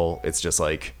total shithole. It's just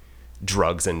like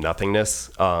drugs and nothingness.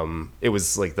 It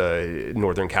was like the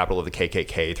northern capital of the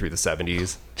KKK through the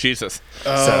 70s. Jesus.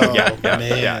 So yeah,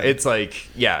 man. it's like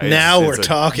Now we're a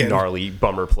talking. gnarly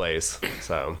bummer place.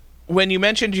 So When you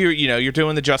mentioned you're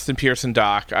doing the Justin Pearson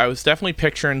doc, I was definitely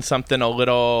picturing something a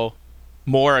little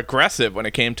more aggressive when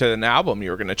it came to an album you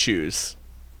were going to choose.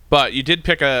 But you did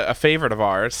pick a favorite of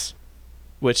ours,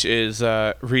 which is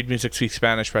Read Music Speak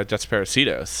Spanish by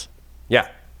Desparecidos. yeah.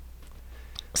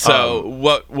 So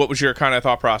what was your kind of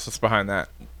thought process behind that?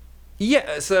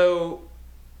 Yeah, so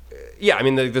yeah, I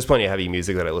mean, there's plenty of heavy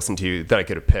music that I listen to that I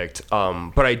could have picked,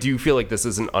 but I do feel like this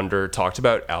is an under talked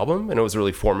about album, and it was a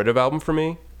really formative album for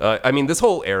me. I mean, this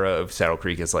whole era of Saddle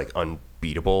Creek is like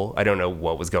unbeatable. I don't know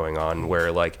what was going on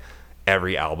where like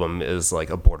every album is like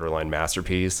a borderline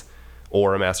masterpiece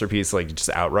or a masterpiece like just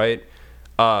outright.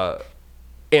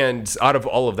 And out of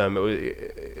all of them,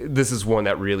 this is one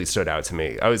that really stood out to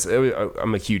me.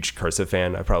 I'm a huge Cursive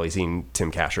fan. I've probably seen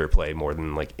Tim Kasher play more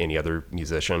than like any other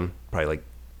musician, probably like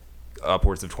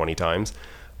upwards of 20 times.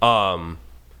 But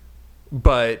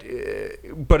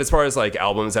as far as like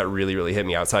albums that really, really hit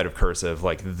me outside of Cursive,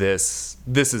 like this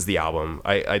is the album.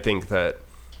 I think that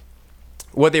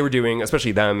what they were doing,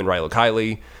 especially them and Rilo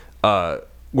Kiley,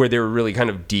 where they were really kind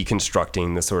of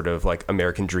deconstructing the sort of like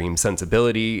American dream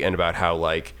sensibility and about how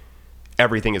like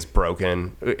everything is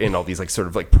broken in all these like sort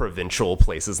of like provincial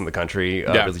places in the country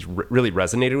really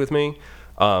resonated with me.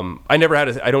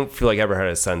 I don't feel like I ever had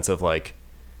a sense of like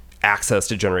access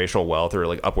to generational wealth or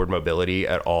like upward mobility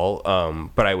at all.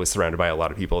 But I was surrounded by a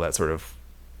lot of people that sort of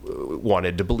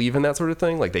wanted to believe in that sort of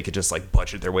thing. Like they could just like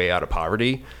budget their way out of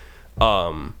poverty.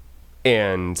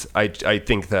 And I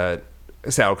think that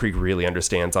Saddle Creek really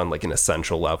understands on like an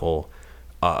essential level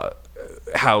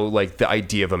how like the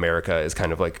idea of America is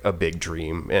kind of like a big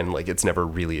dream and like it's never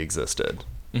really existed.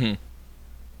 Mm-hmm.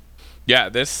 Yeah,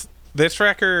 this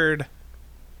record,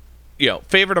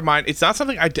 favorite of mine. It's not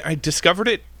something I discovered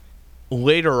it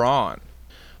later on.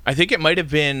 I think it might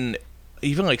have been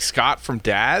even like Scott from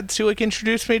Dads who like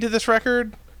introduced me to this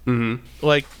record. Mm-hmm.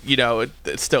 Like,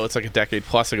 it's like a decade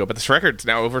plus ago, but this record's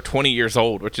now over 20 years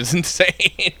old, which is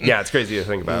insane. Yeah, it's crazy to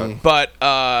think about. But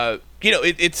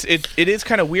it is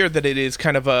kind of weird that it is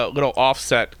kind of a little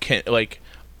offset, like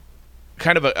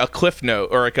kind of a cliff note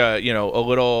or like a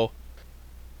little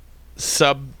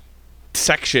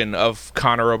subsection of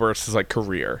Conor Oberst's like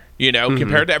career. Mm-hmm.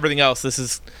 Compared to everything else, this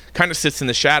is kind of sits in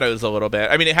the shadows a little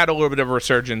bit. I mean, it had a little bit of a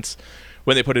resurgence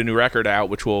when they put a new record out,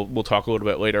 which we'll talk a little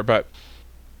bit later, but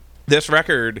this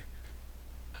record,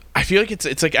 I feel like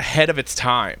it's like ahead of its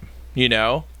time,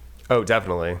 Oh,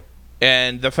 definitely.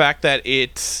 And the fact that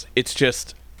it's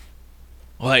just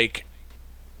like,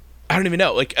 I don't even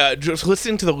know, like just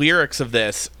listening to the lyrics of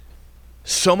this,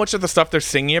 so much of the stuff they're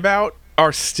singing about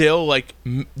are still like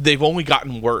they've only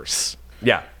gotten worse.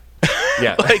 Yeah.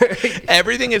 Yeah. Like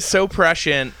everything is so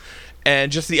prescient,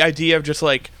 and just the idea of just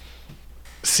like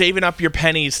saving up your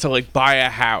pennies to like buy a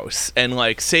house and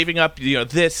like saving up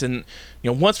this, and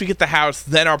once we get the house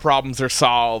then our problems are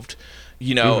solved,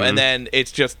 mm-hmm. And then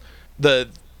it's just the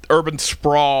urban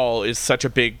sprawl is such a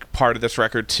big part of this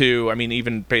record too. I mean,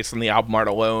 even based on the album art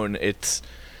alone, it's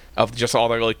of just all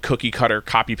their like cookie cutter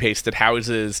copy pasted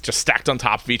houses just stacked on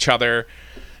top of each other,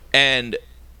 and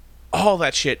all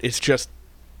that shit is just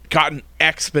gotten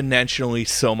exponentially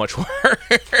so much worse.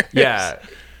 Yeah.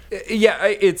 Yeah,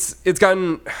 it's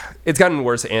gotten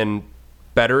worse and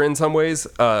better in some ways.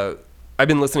 I've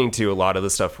been listening to a lot of the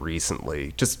stuff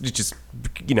recently. Just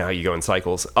you know how you go in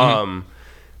cycles.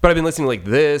 But I've been listening to like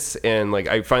this, and like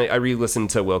I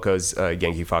re-listened to Wilco's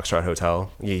Yankee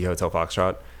Hotel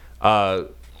Foxtrot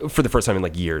for the first time in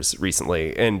like years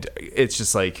recently, and it's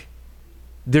just like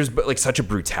there's like such a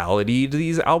brutality to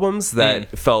these albums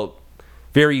that felt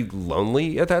very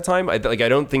lonely at that time. I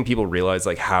don't think people realize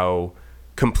like how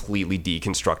completely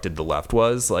deconstructed the left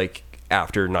was like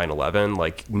after 9/11.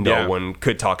 Like no one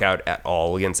could talk out at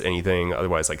all against anything,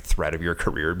 otherwise like threat of your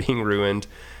career being ruined.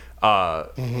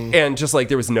 And just like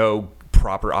there was no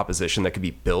proper opposition that could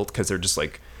be built because they're just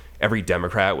like every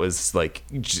Democrat was like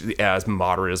as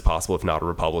moderate as possible, if not a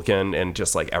Republican, and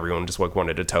just like everyone just like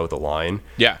wanted to toe the line.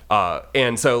 Yeah.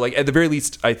 And so like at the very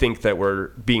least, I think that we're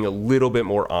being a little bit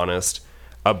more honest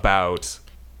about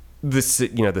this,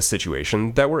 you know, the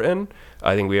situation that we're in.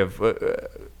 I think we have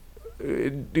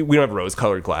we don't have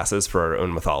rose-colored glasses for our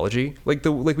own mythology like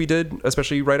we did,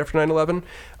 especially right after 9/11.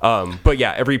 But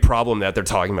yeah, every problem that they're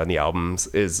talking about in the albums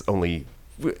is only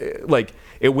like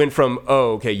it went from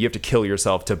okay, you have to kill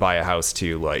yourself to buy a house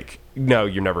to like no,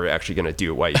 you're never actually going to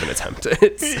do it. Why even attempt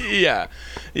it? Yeah,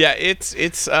 it's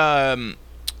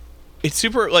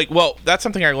super like well, that's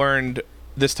something I learned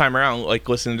this time around, like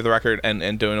listening to the record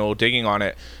and doing a little digging on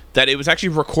it, that it was actually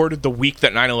recorded the week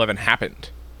that 9/11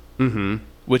 happened. Mm-hmm.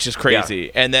 Which is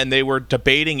crazy. Yeah. And then they were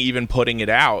debating even putting it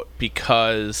out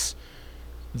because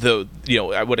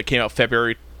what it came out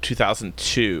February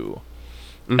 2002.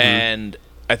 Mm-hmm. And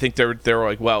I think they were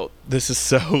like, well, this is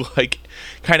so like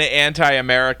kind of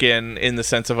anti-American in the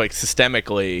sense of like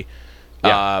systemically.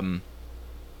 Yeah.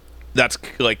 That's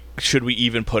like, should we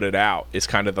even put it out is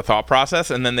kind of the thought process.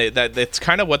 And then that's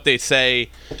kind of what they say,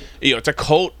 you know, it's a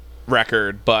cult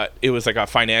record, but it was like a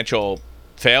financial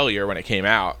failure when it came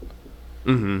out.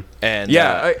 Mm-hmm. And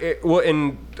yeah,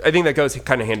 and I think that goes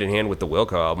kind of hand in hand with the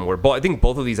Wilco album, where I think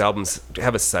both of these albums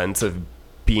have a sense of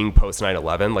being post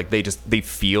 9/11. Like they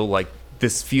feel like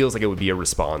this feels like it would be a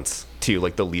response to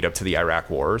like the lead up to the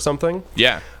Iraq War or something.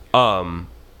 Yeah.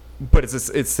 But it's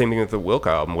the same thing with the Wilco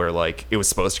album, where like it was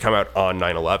supposed to come out on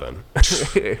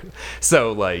 9/11.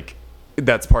 So like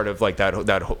that's part of like that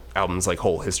whole album's like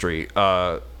whole history.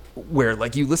 Where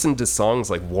like you listen to songs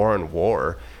like War on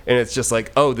War and it's just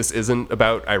like, oh, this isn't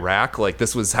about Iraq. Like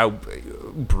this was how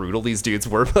brutal these dudes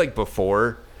were like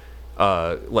before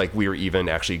like we were even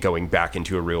actually going back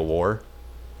into a real war.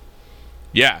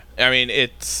 Yeah, I mean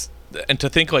and to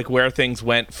think like where things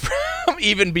went from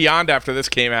even beyond after this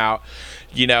came out,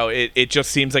 you know, it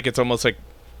just seems like it's almost like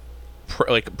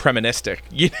premanistic,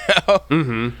 you know.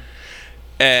 Mm-hmm.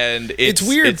 And it's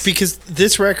weird because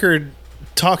this record,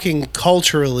 talking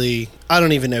culturally, I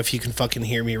don't even know if you can fucking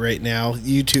hear me right now.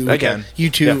 You two, again,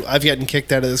 yeah. I've gotten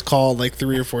kicked out of this call like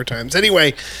 3 or 4 times.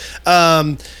 Anyway,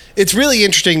 it's really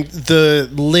interesting the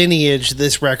lineage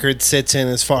this record sits in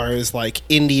as far as like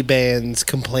indie bands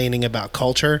complaining about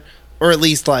culture, or at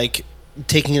least like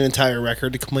taking an entire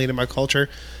record to complain about culture.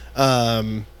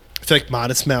 I feel like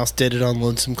Modest Mouse did it on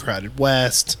Lonesome Crowded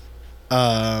West.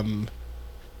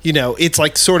 You know, it's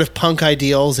like sort of punk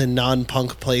ideals in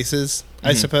non-punk places,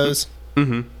 I suppose.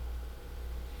 Mm-hmm.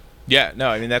 Yeah, no,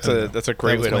 I mean that's a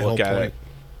great way to look at it.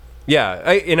 Yeah,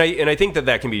 I think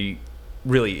that can be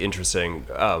really interesting.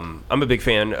 I'm a big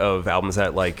fan of albums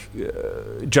that like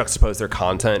juxtapose their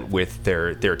content with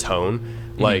their tone.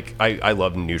 Mm-hmm. Like I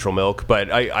love Neutral Milk,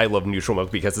 but I love Neutral Milk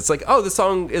because it's like, oh, the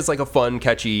song is like a fun,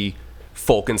 catchy,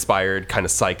 folk-inspired kind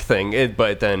of psych thing,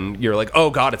 but then you're like, oh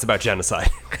god, it's about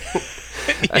genocide.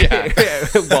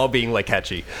 While being like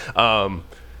catchy.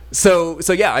 So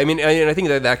yeah, I mean, and I think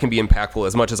that can be impactful.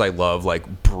 As much as I love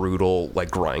like brutal like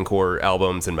grindcore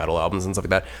albums and metal albums and stuff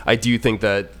like that, I do think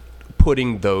that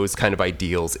putting those kind of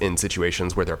ideals in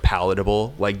situations where they're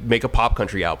palatable, like make a pop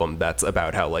country album that's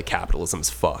about how like capitalism's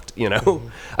fucked, you know. Mm-hmm.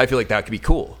 I feel like that could be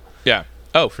cool. Yeah.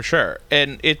 Oh, for sure.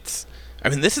 And this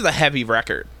is a heavy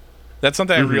record. That's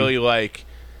something I really like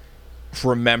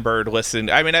remembered listening.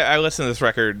 I mean, I listen to this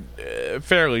record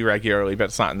fairly regularly, but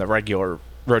it's not in the regular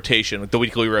rotation, the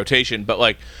weekly rotation. But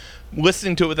like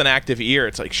listening to it with an active ear,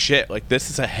 it's like shit. Like this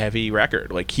is a heavy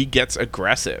record. Like he gets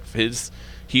aggressive.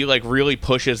 He like really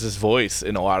pushes his voice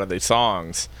in a lot of these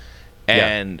songs,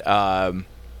 and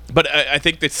but I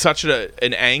think it's such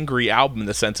an angry album in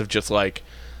the sense of just like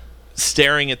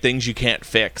staring at things you can't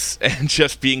fix and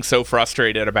just being so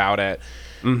frustrated about it.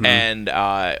 Mm-hmm. And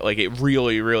like it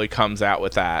really, really comes out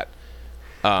with that.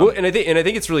 Well, and I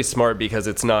think it's really smart because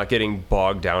it's not getting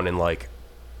bogged down in like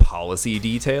policy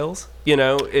details. You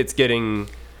know, it's getting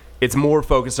it's more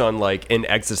focused on like an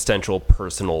existential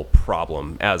personal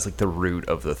problem as like the root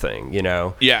of the thing, you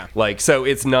know? Yeah. Like, so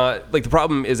it's not like the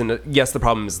problem isn't, yes, the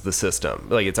problem is the system,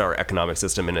 like it's our economic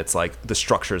system and it's like the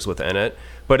structures within it.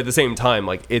 But at the same time,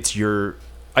 like it's a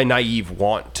naive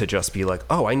want to just be like,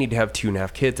 oh, I need to have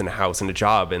 2.5 kids and a house and a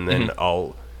job. And then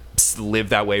I'll live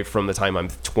that way from the time I'm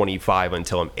 25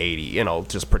 until I'm 80. And I'll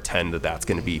just pretend that that's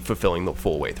going to be fulfilling the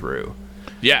full way through.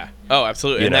 Yeah. Oh,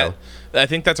 absolutely. You And know? I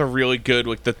think that's a really good,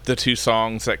 like the two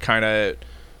songs that kind of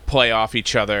play off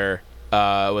each other.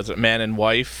 Was it Man and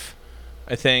Wife?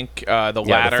 I think the Yeah,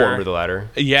 latter. the former, the latter.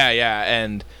 Yeah,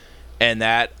 and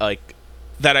that like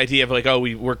that idea of like, oh,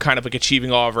 we're kind of like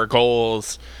achieving all of our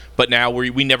goals, but now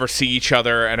we never see each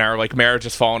other, and our like marriage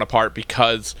is falling apart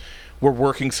because we're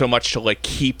working so much to like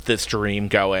keep this dream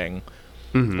going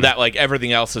that like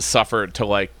everything else has suffered to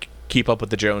like keep up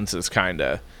with the Joneses, kind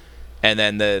of. And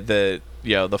then the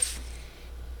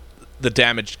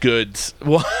damaged goods,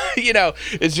 well, you know,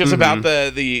 it's just about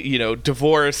the you know,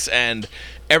 divorce and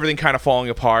everything kind of falling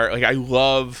apart. Like I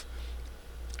love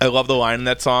the line in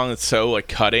that song. It's so like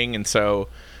cutting and so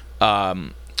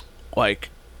like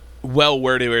well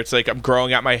worded, where it's like, I'm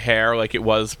growing out my hair like it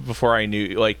was before I knew,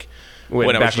 like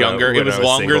when I was younger, it was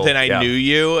longer single. than I Yeah. knew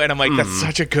you. And I'm like, that's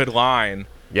such a good line.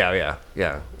 Yeah.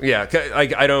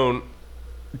 I don't.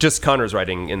 Just Connor's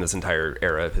writing in this entire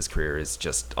era of his career is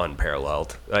just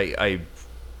unparalleled.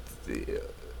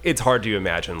 It's hard to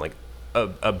imagine like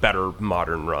a better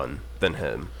modern run than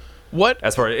him. What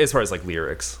As far as like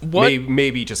lyrics, What-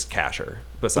 maybe just Casher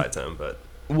besides him, but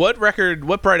what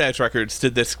Bright Eyes records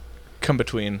did this come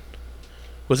between?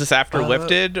 Was this after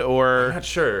Lifted I'm or? not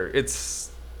sure. It's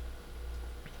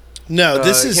No,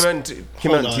 this is came out in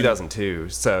hold on. 2002.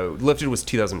 So Lifted was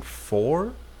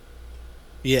 2004.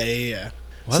 Yeah.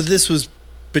 So this was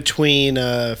between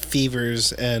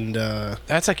Fevers and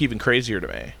That's like even crazier to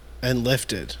me.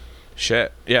 Lifted.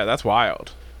 Shit. Yeah, that's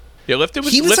wild. Yeah, Lifted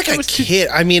was. He was Lifted like a kid.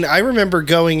 I mean, I remember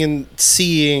going and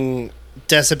seeing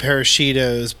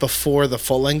Desaparecidos before the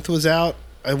full length was out.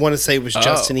 I want to say it was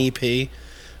just an EP.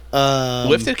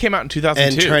 Lifted came out in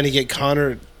 2002. And trying to get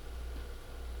Connor.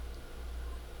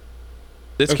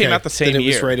 This came out the same then it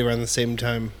year. was right around the same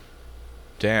time.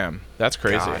 Damn, that's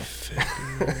crazy. God.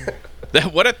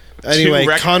 What a Anyway, two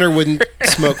record- Connor wouldn't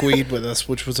smoke weed with us,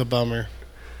 which was a bummer.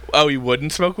 Oh, he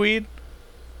wouldn't smoke weed?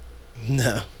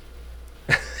 No.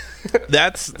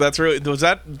 That's really was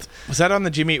that on the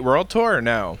Jimmy Eat World tour or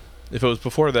no? If it was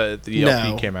before the LP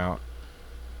No. came out.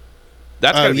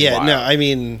 That's Oh gotta be yeah, wild. no. I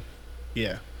mean,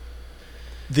 yeah.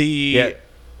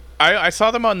 I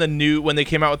saw them on when they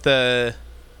came out with the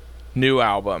new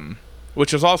album,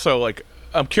 which was also like,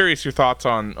 I'm curious your thoughts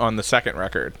on the second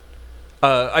record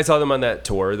I saw them on that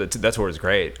tour. That tour is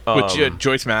great. with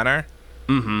Joyce Manor.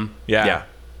 Mm-hmm. Yeah.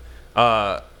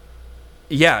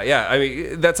 Yeah. I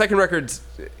mean, that second record,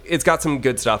 it's got some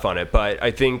good stuff on it, but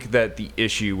I think that the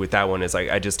issue with that one is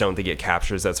I just don't think it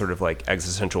captures that sort of like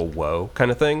existential woe kind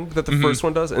of thing that the first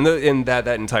one does, and that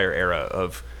entire era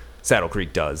of Saddle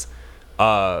Creek does.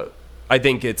 I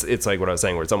think it's like what I was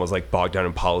saying, where it's almost like bogged down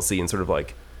in policy and sort of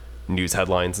like news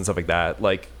headlines and stuff like that,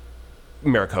 like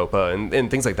Maricopa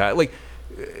and things like that. Like,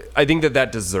 I think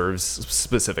that deserves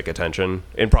specific attention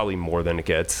and probably more than it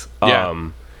gets. Yeah.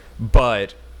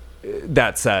 But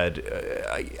that said,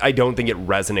 I don't think it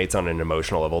resonates on an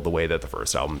emotional level the way that the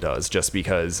first album does, just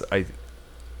because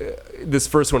this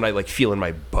first one I like feel in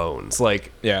my bones.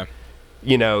 Like, Yeah.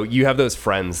 you know, you have those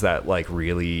friends that like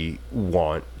really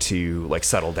want to like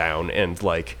settle down and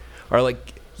like are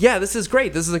like, yeah, this is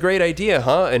great. This is a great idea,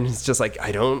 huh? And it's just like,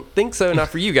 I don't think so. Not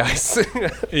for you guys.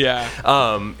 Yeah.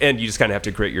 And you just kind of have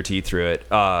to grit your teeth through it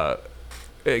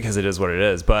because it is what it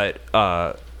is. But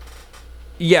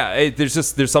yeah,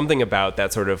 there's something about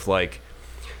that sort of like,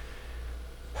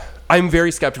 I'm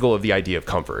very skeptical of the idea of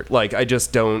comfort. Like, I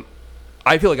just don't,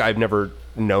 I feel like I've never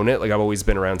known it. Like, I've always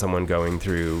been around someone going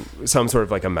through some sort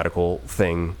of like a medical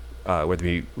thing, whether it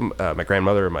be my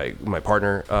grandmother or my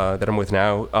partner that I'm with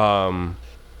now.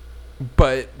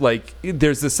 But like,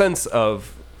 there's this sense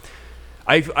of,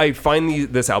 I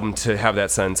find this album to have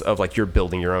that sense of like you're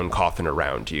building your own coffin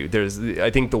around you. I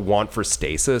think the want for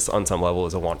stasis on some level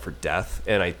is a want for death,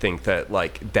 and I think that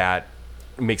like that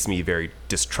makes me very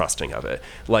distrusting of it.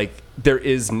 Like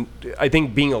I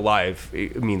think being alive,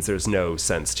 it means there's no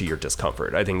sense to your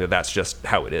discomfort. I think that's just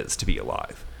how it is to be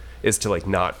alive, is to like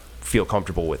not feel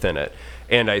comfortable within it.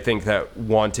 And I think that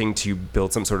wanting to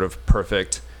build some sort of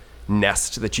perfect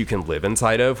nest that you can live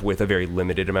inside of with a very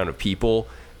limited amount of people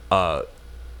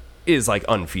is like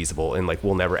unfeasible and like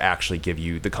will never actually give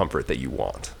you the comfort that you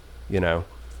want, you know?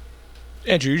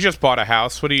 Andrew, you just bought a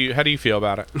house. How do you feel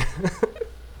about it?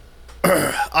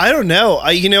 I don't know.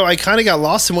 I kind of got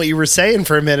lost in what you were saying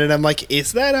for a minute. I'm like,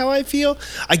 is that how I feel?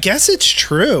 I guess it's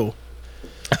true.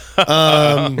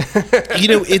 It's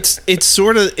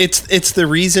sort of it's the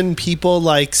reason people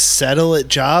like settle at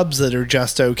jobs that are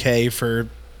just okay for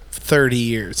 30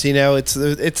 years. It's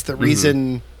the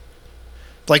reason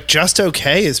like just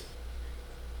okay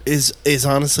is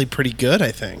honestly pretty good,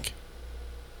 I think.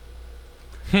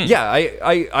 Yeah,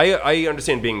 I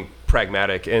understand being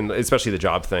pragmatic, and especially the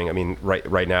job thing. I mean,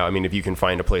 right now, I mean, if you can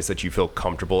find a place that you feel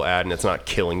comfortable at and it's not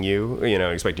killing you,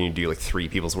 expecting you to do like 3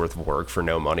 people's worth of work for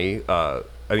no money, I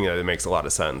think that makes a lot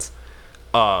of sense.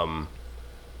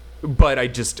 But I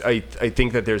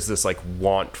think that there's this like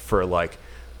want for like,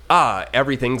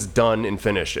 everything's done and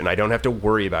finished, and I don't have to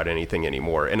worry about anything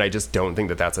anymore. And I just don't think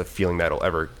that that's a feeling that'll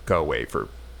ever go away for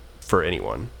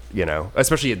anyone,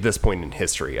 especially at this point in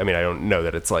history. I mean, I don't know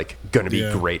that it's like going to be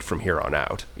great from here on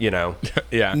out, Yeah.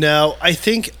 No, I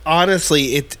think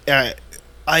honestly,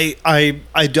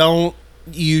 I don't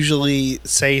usually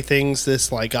say things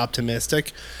this like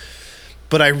optimistic,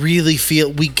 but I really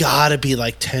feel we gotta be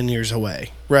like 10 years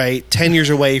away, right? 10 years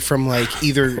away from like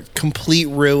either complete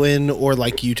ruin or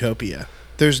like utopia.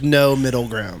 There's no middle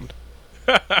ground.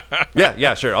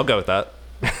 Yeah, sure. I'll go with that.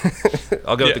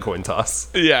 I'll go with the coin toss.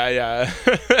 Yeah.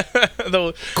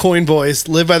 The coin boys,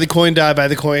 live by the coin, die by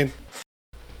the coin.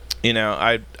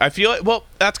 I feel like, well,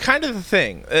 that's kind of the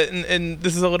thing, and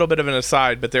this is a little bit of an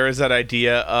aside, but there is that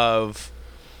idea of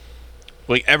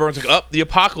like everyone's like, oh, the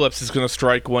apocalypse is going to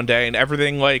strike one day, and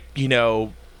everything like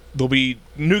there'll be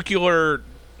nuclear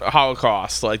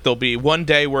holocaust. Like there'll be one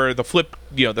day where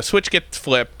the switch gets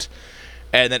flipped,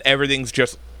 and then everything's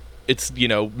just. It's,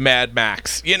 Mad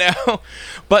Max,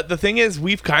 But the thing is,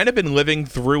 we've kind of been living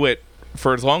through it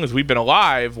for as long as we've been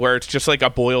alive, where it's just like a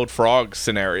boiled frog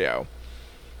scenario.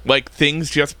 Like, things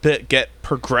just get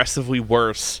progressively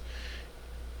worse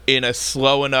in a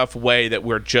slow enough way that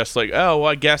we're just like, oh, well,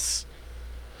 I guess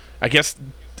it's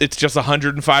just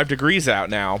 105 degrees out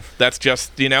now. That's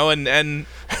just, and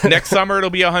next summer it'll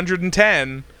be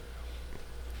 110.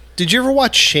 Did you ever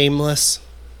watch Shameless?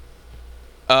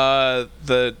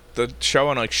 The show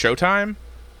on like Showtime?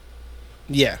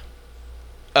 Yeah.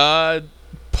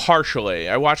 Partially.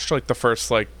 I watched like the first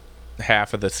like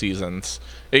half of the seasons.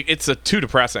 It's too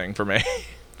depressing for me.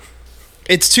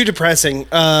 It's too depressing.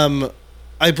 I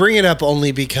bring it up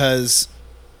only because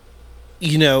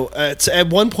it's, at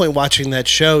one point watching that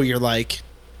show, you're like,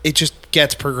 it just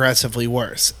gets progressively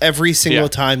worse. Every single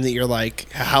time that you're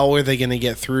like, how are they going to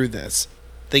get through this?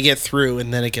 They get through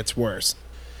and then it gets worse.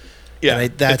 Yeah,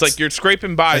 it's like you're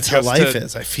scraping by. That's how life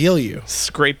is. I feel you.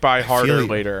 Scrape by harder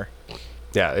later.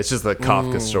 Yeah, it's just the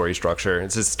Kafka story structure. It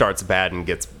just starts bad and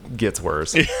gets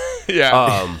worse.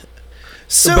 Yeah.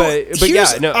 But yeah,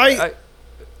 no.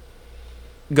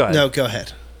 Go ahead. No, go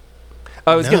ahead.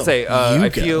 I was gonna say, I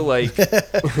feel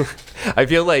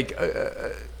like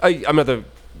I'm not the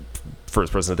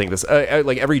first person to think this.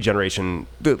 Like every generation,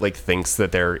 like thinks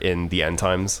that they're in the end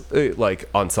times, like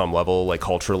on some level, like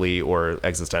culturally or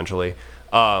existentially,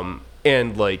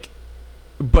 and like.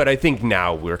 But I think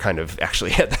now we're kind of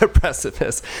actually at that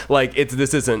precipice. Like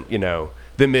this isn't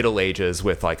the Middle Ages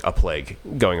with like a plague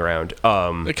going around.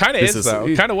 It kind of is though.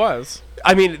 It kind of was.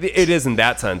 I mean, it is in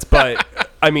that sense, but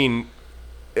I mean.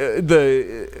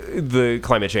 The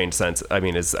climate change sense, I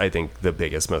mean, is I think the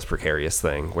biggest, most precarious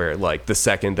thing. Where like the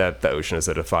second that the ocean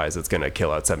acidifies, it's going to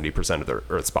kill out 70% of the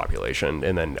Earth's population,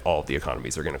 and then all of the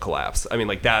economies are going to collapse. I mean,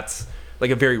 like that's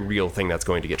like a very real thing that's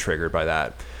going to get triggered by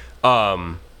that.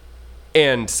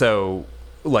 And so,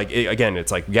 like again,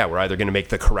 it's like we're either going to make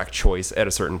the correct choice at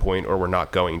a certain point, or we're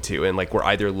not going to, and like we're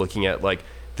either looking at like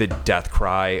the death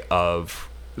cry of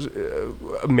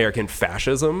American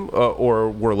fascism, or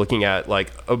we're looking at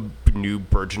like a new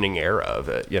burgeoning era of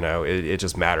it. It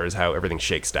just matters how everything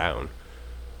shakes down.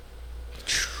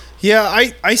 Yeah,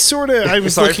 I sort of I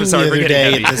was looking the other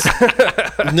day at this.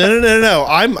 No.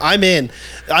 I'm in.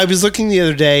 I was looking the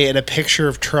other day at a picture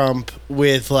of Trump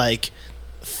with like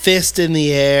fist in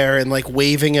the air and like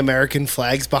waving American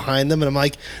flags behind them, and I'm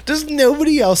like, does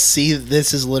nobody else see that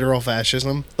this is literal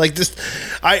fascism? Like this,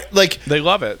 they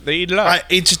love it. They eat it up.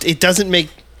 It doesn't make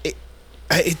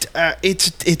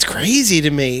it's crazy to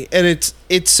me, and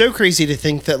it's so crazy to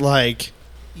think that like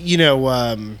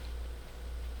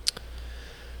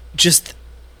just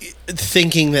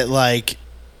thinking that like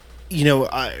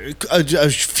a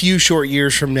few short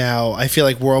years from now, I feel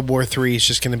like World War III is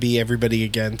just going to be everybody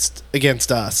against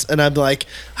us, and I'm like,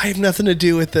 I have nothing to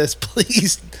do with this.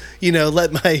 Please,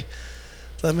 let my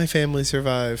family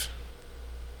survive.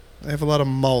 I have a lot of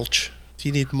mulch. Do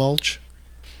you need mulch?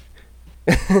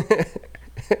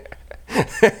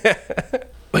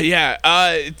 But yeah,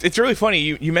 it's really funny.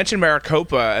 You mentioned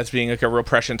Maricopa as being like a real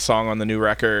prescient song on the new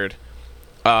record,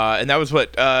 and that was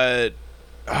what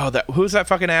who was that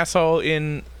fucking asshole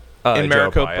in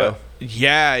Maricopa?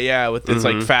 Yeah, with this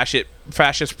like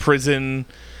fascist prison,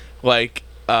 like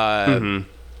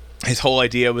his whole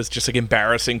idea was just like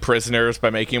embarrassing prisoners by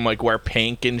making them like wear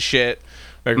pink and shit,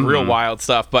 like real wild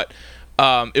stuff. But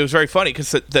it was very funny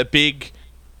because the big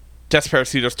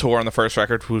Desperacidos tour on the first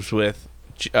record was with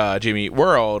Jimmy Eat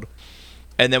World,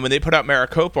 and then when they put out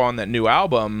Maricopa on that new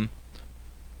album,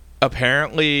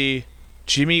 apparently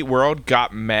Jimmy Eat World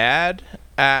got mad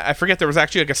at, I forget, there was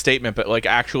actually like a statement, but like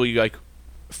actually like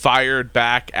fired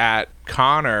back at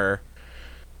Connor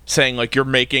saying like, you're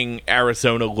making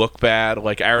Arizona look bad,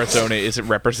 like Arizona isn't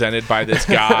represented by this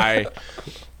guy.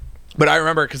 But I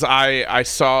remember because I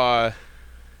saw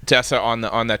Dessa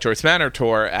on that Joyce Manor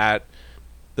tour at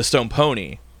the Stone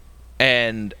Pony,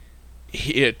 and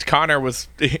Connor was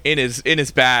in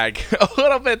his bag a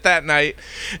little bit that night,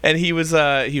 and he was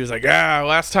like,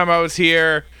 last time I was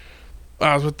here,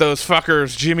 I was with those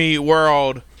fuckers, Jimmy Eat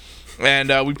World,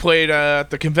 and we played at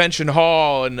the convention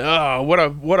hall, and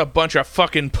what a bunch of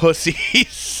fucking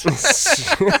pussies.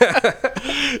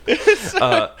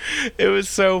 It was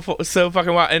so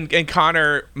fucking wild. And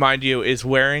Connor, mind you, is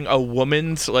wearing a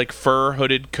woman's like fur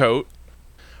hooded coat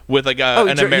with like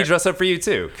he dressed up for you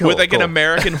too. Cool, with like an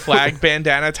American flag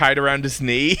bandana tied around his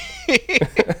knee.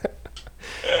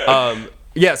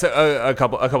 Yeah. So a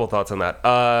couple thoughts on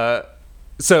that.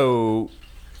 So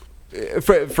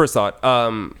first thought,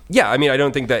 yeah. I mean, I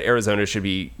don't think that Arizona should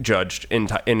be judged in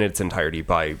its entirety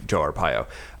by Joe Arpaio.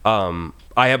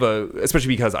 I have especially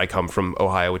because I come from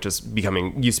Ohio, which is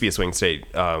used to be a swing state.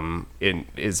 It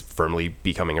is firmly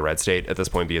becoming a red state at this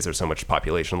point because there's so much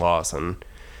population loss and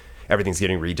everything's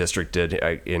getting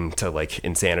redistricted into like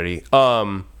insanity.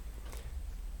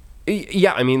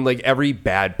 Yeah, I mean, like every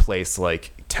bad place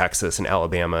like Texas and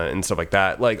Alabama and stuff like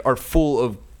that, like are full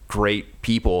of great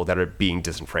people that are being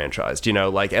disenfranchised. You know,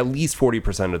 like at least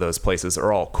 40% of those places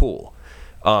are all cool.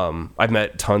 I've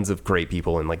met tons of great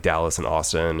people in like Dallas and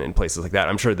Austin and places like that.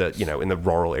 I'm sure that, you know, in the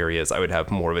rural areas, I would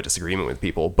have more of a disagreement with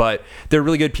people, but there are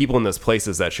really good people in those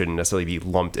places that shouldn't necessarily be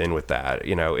lumped in with that.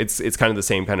 You know, it's kind of the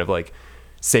same kind of like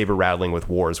saber rattling with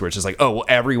wars where it's just like, oh, well,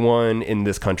 everyone in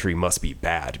this country must be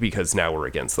bad because now we're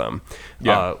against them.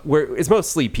 Yeah. Where it's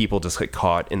mostly people just get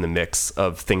caught in the mix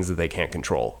of things that they can't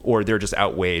control, or they're just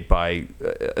outweighed by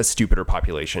a stupider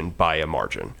population by a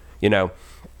margin, you know?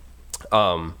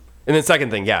 And then second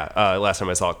thing, last time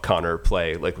I saw Connor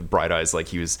play like with Bright Eyes, like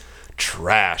he was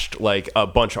trashed. Like a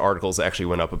bunch of articles actually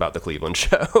went up about the Cleveland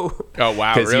show. Oh,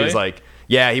 wow. Because really? he was like,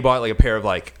 yeah, he bought like a pair of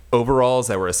like overalls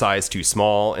that were a size too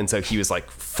small, and so he was like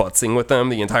futzing with them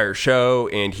the entire show,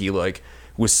 and he like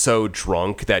was so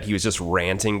drunk that he was just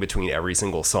ranting between every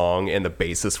single song, and the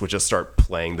bassist would just start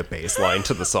playing the bass line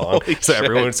to the song. So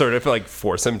everyone would sort of like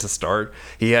force him to start.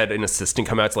 He had an assistant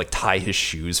come out to like tie his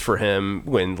shoes for him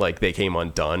when like they came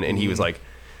undone, and he was like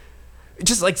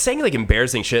just like saying like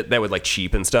embarrassing shit that would like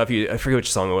cheapen stuff. I forget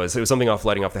which song it was. It was something off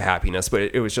Letting Off the Happiness, but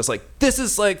it was just like, this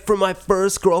is like from my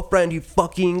first girlfriend who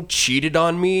fucking cheated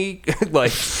on me.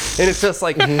 Like, and it's just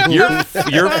like, you're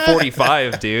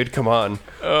 45, dude. Come on.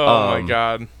 Oh my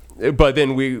God. But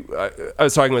then I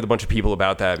was talking with a bunch of people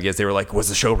about that because they were like, was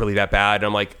the show really that bad? And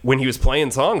I'm like, when he was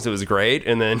playing songs, it was great.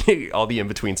 And then all the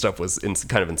in-between stuff was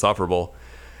kind of insufferable.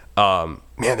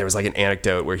 Man, there was like an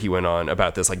anecdote where he went on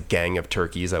about this like gang of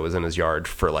turkeys that was in his yard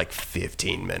for like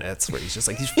 15 minutes, where he's just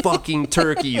like, these fucking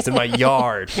turkeys in my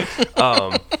yard.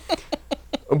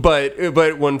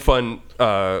 But one fun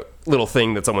little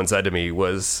thing that someone said to me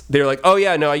was, they're like, oh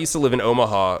yeah, no, I used to live in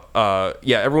Omaha.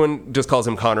 Yeah, everyone just calls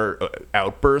him Connor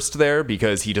Outburst there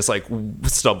because he just like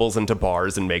stumbles into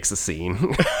bars and makes a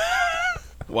scene.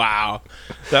 Wow,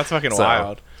 that's fucking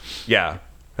wild. Yeah.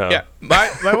 Yeah, my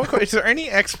one question, is there any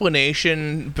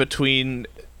explanation between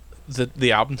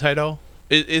the album title?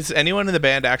 Is anyone in the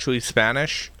band actually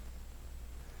Spanish?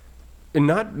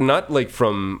 Not like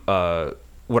from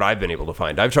what I've been able to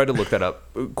find. I've tried to look that up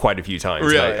quite a few times.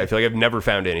 Really? I feel like I've never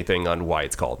found anything on why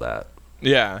it's called that.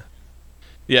 Yeah,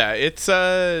 it's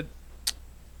well,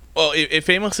 it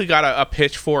famously got a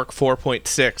Pitchfork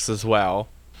 4.6 as well.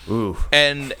 Ooh,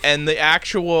 and the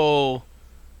actual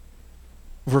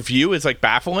review is like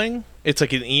baffling. It's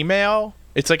like an email.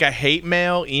 It's like a hate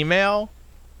mail email.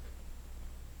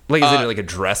 Like, is it like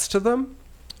addressed to them?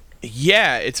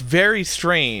 Yeah, it's very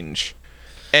strange,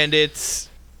 and it's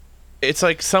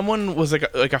like someone was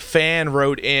like a fan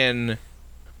wrote in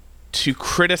to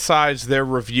criticize their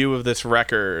review of this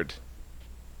record,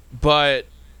 but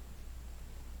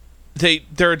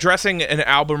they're addressing an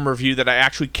album review that I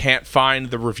actually can't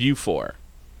find the review for.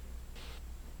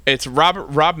 It's Rob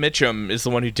Mitchum is the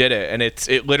one who did it, and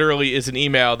it literally is an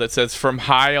email that says from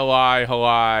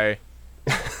halai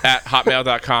at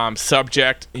hotmail.com,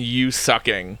 subject you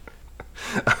sucking.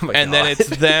 Oh my and God.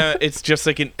 then it's just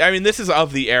like this is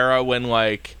of the era when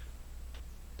like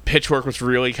Pitchfork was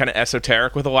really kind of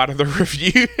esoteric with a lot of the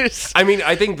reviews. I mean,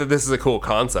 I think that this is a cool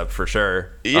concept for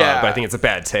sure. Yeah. But I think it's a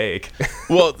bad take.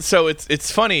 Well, so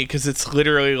it's funny because it's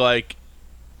literally like,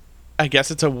 I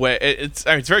guess it's a way. It's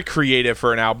very creative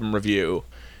for an album review,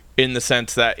 in the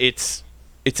sense that it's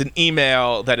an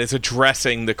email that is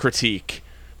addressing the critique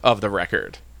of the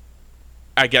record.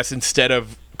 I guess instead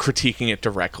of critiquing it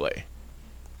directly.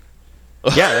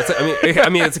 Yeah, I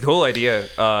mean, it's a cool idea.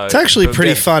 It's actually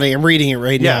pretty funny. I'm reading it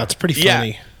right now. Yeah. It's pretty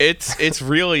funny. Yeah, it's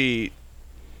really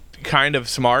kind of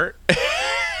smart,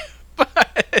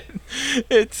 but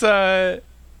it's a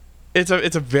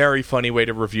very funny way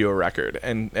to review a record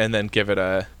and then give it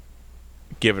a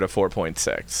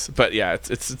 4.6. But yeah,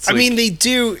 it's I mean, they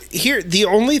do here. The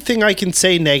only thing I can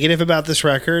say negative about this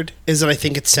record is that I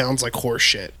think it sounds like horse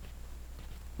shit.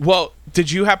 Well,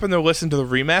 did you happen to listen to the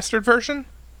remastered version?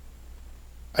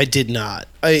 I did not.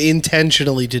 I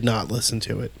intentionally did not listen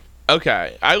to it.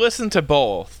 Okay, I listened to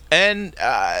both, and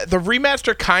the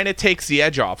remaster kind of takes the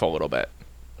edge off a little bit.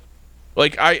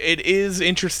 Like, it is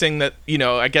interesting that,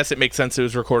 I guess it makes sense it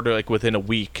was recorded like within a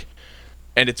week,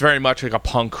 and it's very much like a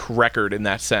punk record in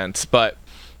that sense. But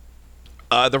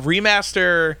the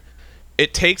remaster,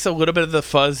 it takes a little bit of the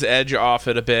fuzz edge off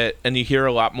it a bit, and you hear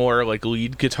a lot more like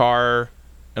lead guitar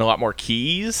and a lot more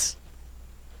keys.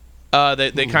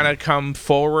 They kind of come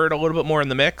forward a little bit more in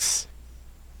the mix.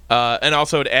 And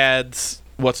also it adds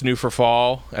What's New for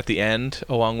Fall at the end,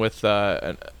 along with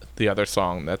the other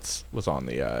song that was on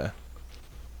the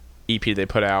EP they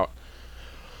put out.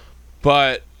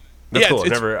 But That's yeah, cool.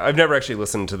 I've never actually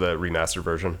listened to the remastered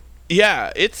version.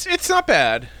 Yeah, it's not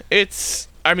bad.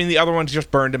 The other one's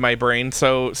just burned in my brain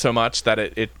so much that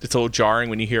it's a little jarring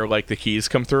when you hear like the keys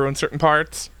come through in certain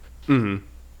parts. Mm-hmm.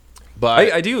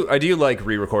 But I do like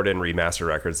re-recorded and remaster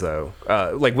records though.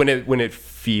 Like when it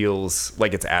feels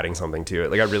like it's adding something to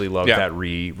it. Like I really love that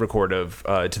re-record of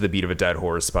To the Beat of a Dead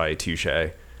Horse by Touche.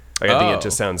 Like I think it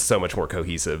just sounds so much more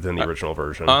cohesive than the original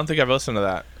version. I don't think I've listened to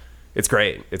that. It's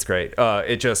great. It's great.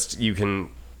 It just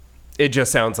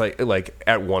sounds like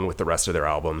at one with the rest of their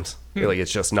albums. Like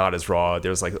it's just not as raw.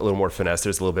 There's like a little more finesse.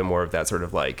 There's a little bit more of that sort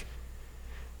of like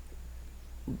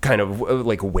kind of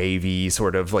like wavy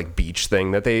sort of like beach thing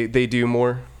that they do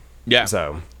more. Yeah.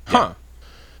 So huh.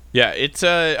 Yeah, it's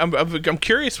I'm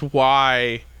curious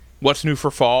why What's New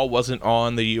for Fall wasn't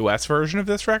on the US version of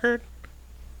this record.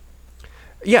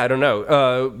 Yeah, I don't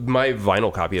know. My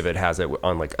vinyl copy of it has it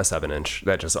on like a 7-inch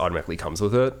that just automatically comes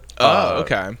with it. Oh,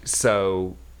 okay.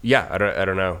 So yeah, I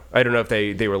don't know. I don't know if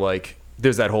they were like,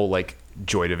 there's that whole like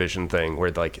Joy Division thing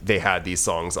where like they had these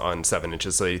songs on 7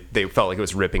 inches, so they felt like it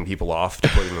was ripping people off to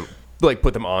put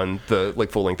them on the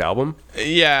like full length album.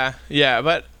 Yeah,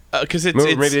 but because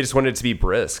maybe they just wanted it to be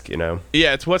brisk, Yeah,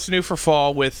 it's What's New for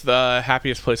Fall with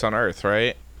Happiest Place on Earth,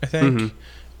 right? I think. Mm-hmm.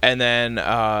 And then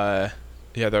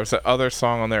there was that other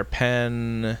song on there,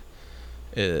 Pen.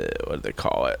 What did they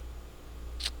call it?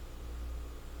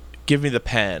 Give Me the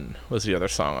Pen was the other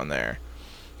song on there.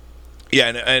 Yeah,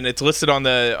 and it's listed on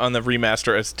the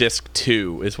remaster as disc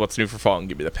 2 is What's New for Fall and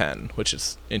Give Me the Pen, which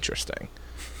is interesting.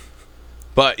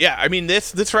 But yeah,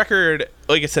 this record,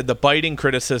 like I said, the biting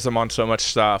criticism on so much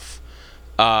stuff.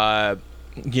 I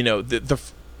was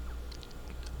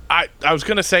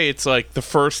gonna say it's like the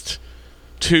first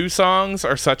 2 songs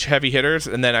are such heavy hitters,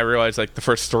 and then I realized like the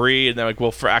first 3, and then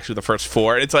like for actually the first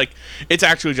 4. It's like it's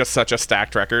actually just such a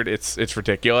stacked record. It's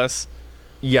ridiculous.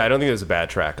 Yeah, I don't think there's a bad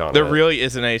track on it. There really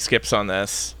isn't any skips on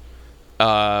this.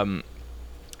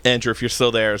 Andrew, if you're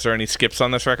still there, is there any skips on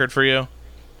this record for you?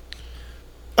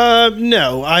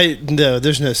 No,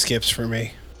 there's no skips for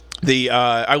me.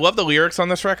 I love the lyrics on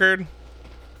this record,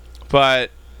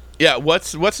 but yeah,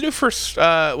 what's new for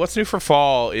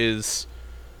Fall is,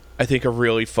 I think, a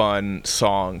really fun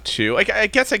song too. I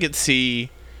guess I could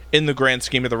see in the grand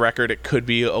scheme of the record it could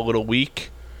be a little weak.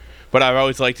 But I've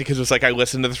always liked it because it was like I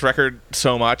listened to this record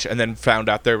so much and then found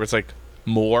out there was like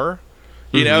more,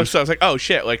 you know? So I was like, oh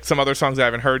shit, like some other songs I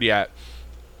haven't heard yet.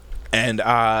 And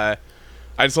I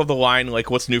just love the line, like,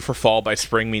 What's New for Fall by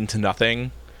Spring Mean to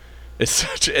Nothing. It's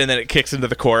such, and then it kicks into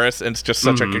the chorus and it's just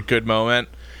such like a good moment.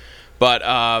 But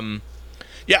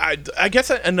yeah, I guess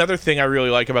another thing I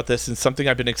really like about this and something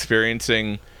I've been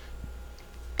experiencing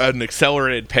at an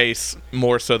accelerated pace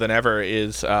more so than ever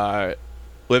is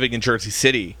living in Jersey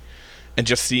City. and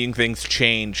just seeing things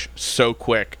change so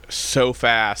quick, so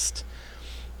fast,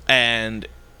 and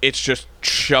it's just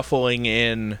shuffling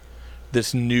in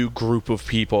this new group of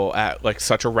people at like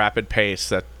such a rapid pace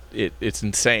that it's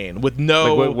insane. With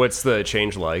no, like, what's the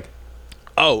change like?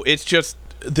 Oh, it's just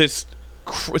this.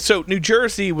 So New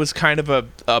Jersey was kind of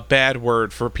a bad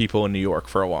word for people in New York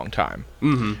for a long time,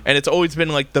 and it's always been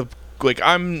like me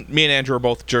and Andrew are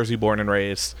both Jersey born and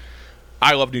raised.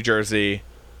 I love New Jersey,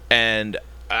 and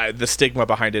the stigma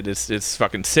behind it is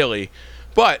fucking silly,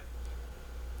 but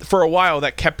for a while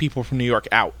that kept people from New York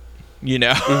out, you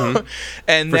know.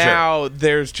 And For now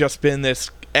there's just been this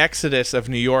exodus of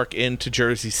New York into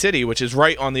Jersey City, which is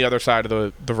right on the other side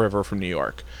of the river from New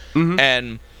York,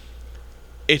 and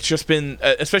it's just been,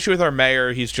 especially with our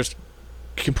mayor, he's just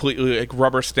completely like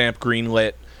rubber stamp green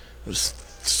lit. There's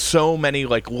so many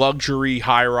like luxury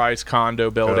high rise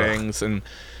condo buildings, and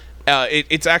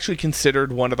it's actually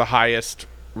considered one of the highest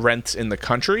rents in the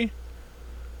country.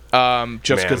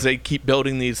 Just because they keep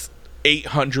building these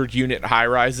 800 unit high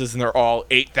rises, and they're all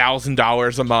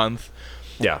 $8,000 a month.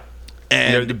 Yeah,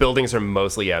 and the buildings are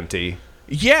mostly empty.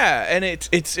 Yeah, and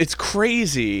it's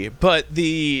crazy, but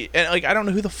I don't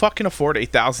know who the fuck can afford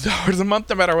 $8,000 a month,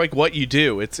 no matter like what you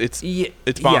do. It's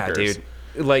bonkers. Yeah, dude.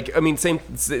 Like, I mean,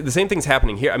 the same thing's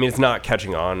happening here. I mean, it's not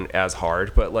catching on as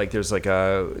hard, but like, there's like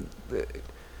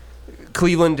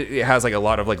Cleveland has like a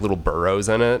lot of like little boroughs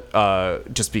in it,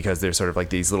 just because there's sort of like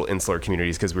these little insular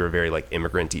communities because we were a very like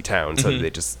immigrant-y town, so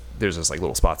there's just like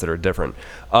little spots that are different.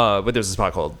 But there's a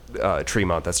spot called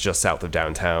Tremont that's just south of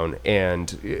downtown, and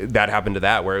that happened to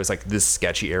that where it was like this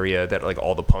sketchy area that like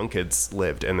all the punk kids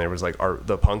lived, and there was like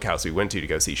the punk house we went to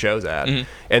go see shows at,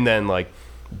 and then like.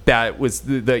 That was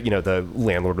the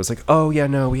landlord was like, oh yeah,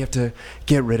 no, we have to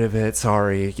get rid of it.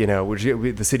 Sorry,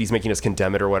 the city's making us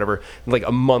condemn it or whatever. And like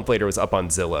a month later, it was up on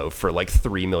Zillow for like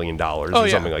 $3 million or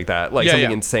something like that, like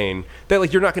something insane that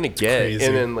like you're not going to get. Crazy.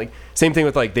 And then like same thing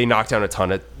with like they knocked down a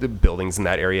ton of the buildings in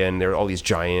that area, and there are all these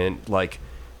giant like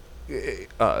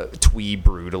twee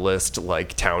brutalist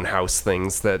like townhouse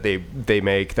things that they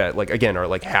make that like again are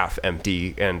like half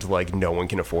empty and like no one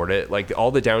can afford it. Like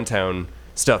all the downtown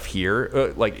stuff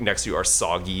here, like next to our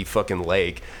soggy fucking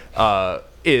lake,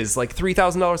 is like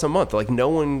 $3,000 a month. Like no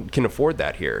one can afford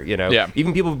that here, Yeah.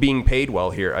 Even people being paid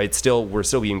well here, we're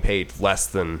still being paid less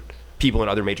than people in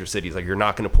other major cities. Like you're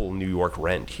not going to pull New York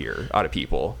rent here out of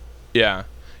people. Yeah.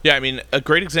 I mean, a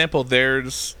great example.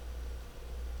 There's,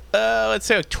 let's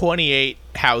say, like 28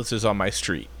 houses on my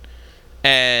street,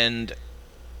 and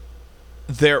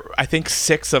I think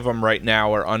 6 of them right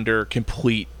now are under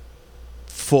complete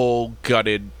full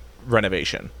gutted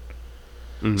renovation.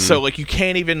 So like you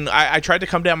can't even I tried to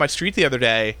come down my street the other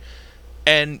day,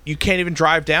 and you can't even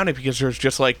drive down it because there's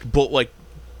just like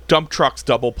dump trucks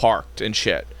double parked and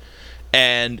shit,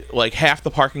 and like half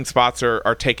the parking spots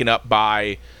are taken up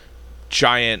by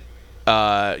giant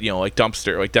like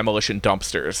demolition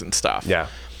dumpsters and stuff. Yeah.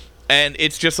 And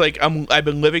it's just like I've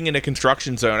been living in a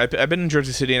construction zone. I've been in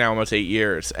Jersey City now almost 8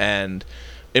 years, and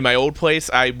in my old place,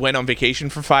 I went on vacation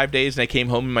for 5 days, and I came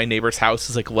home and my neighbor's house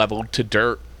is like leveled to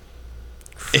dirt.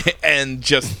 And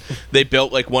just they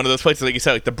built like one of those places, like you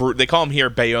said, like they call them here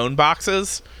Bayonne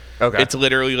boxes. Okay. It's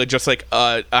literally like just like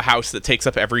a house that takes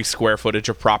up every square footage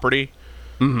of property,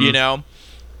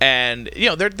 And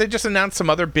they just announced some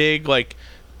other big, like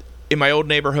in my old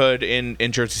neighborhood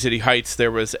in Jersey City Heights,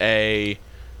 there's a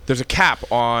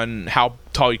cap on how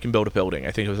tall you can build a building.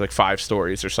 I think it was like 5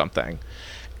 stories or something.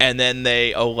 And then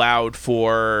they allowed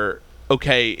for,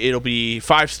 it'll be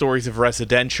 5 stories of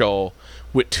residential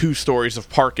with 2 stories of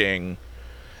parking.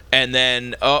 And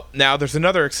then, now there's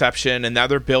another exception, and now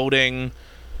they're building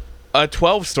a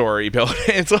 12-story building.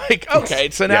 It's like, okay,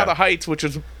 so now the Heights, which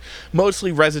is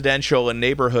mostly residential and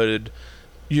neighborhood,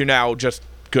 you're now just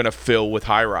going to fill with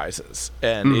high-rises.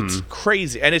 And it's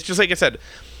crazy. And it's just, like I said,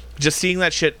 just seeing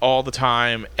that shit all the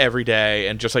time, every day,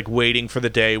 and just, like, waiting for the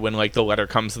day when, like, the letter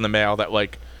comes in the mail that,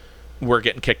 like, we're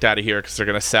getting kicked out of here because they're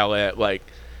going to sell it. Like,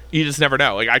 you just never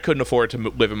know. Like, I couldn't afford to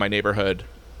live in my neighborhood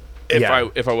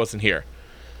if I wasn't here.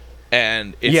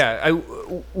 And it's,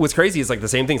 what's crazy is like the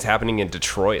same thing's happening in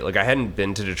Detroit. Like I hadn't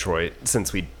been to Detroit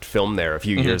since we filmed there a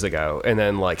few years ago, and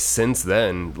then like since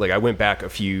then, like I went back a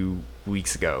few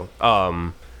weeks ago,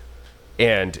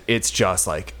 and it's just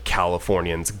like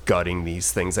Californians gutting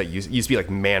these things that used to be like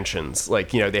mansions.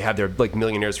 Like they had their like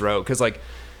Millionaires Row, because like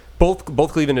both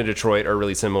Cleveland and Detroit are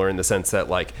really similar in the sense that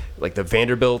like the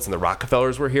Vanderbilts and the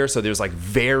Rockefellers were here, so there's like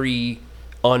very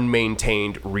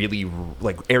unmaintained, really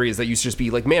like areas that used to just be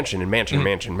like mansion, and then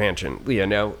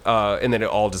it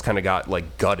all just kind of got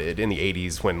like gutted in the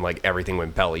 80s when like everything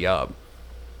went belly up.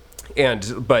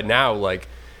 But now like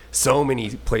so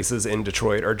many places in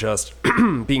Detroit are just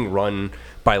being run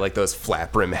by like those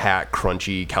flat brim hat,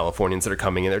 crunchy Californians that are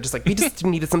coming in. They're just like, we just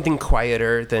needed something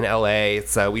quieter than LA.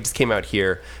 So we just came out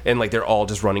here, and like they're all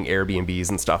just running Airbnbs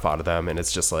and stuff out of them. And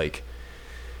it's just like,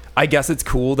 I guess it's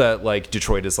cool that like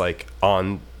Detroit is like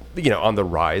on the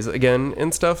rise again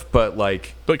and stuff, but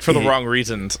like for the wrong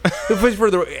reasons. for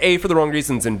the wrong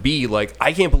reasons, and B, like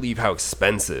I can't believe how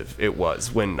expensive it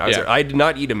was when I was there. I did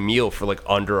not eat a meal for like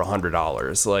under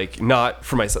 $100, like not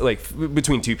for myself, like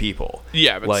between two people.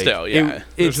 Yeah, but like, still, yeah.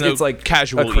 It's like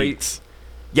casual eats.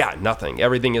 Yeah, nothing.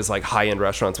 Everything is like high-end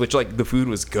restaurants, which like the food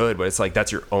was good, but it's like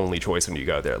that's your only choice when you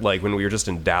go there. Like when we were just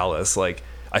in Dallas, like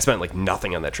I spent like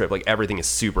nothing on that trip. Like everything is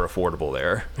super affordable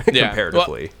there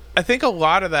comparatively. Well, I think a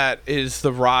lot of that is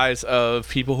the rise of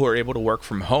people who are able to work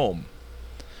from home,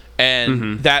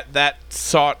 and that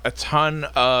sought a ton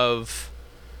of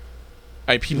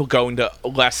people going to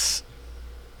less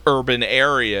urban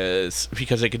areas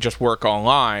because they could just work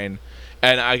online.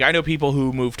 And I know people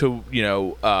who moved to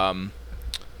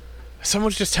someone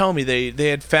was just telling me they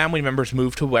had family members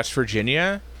move to West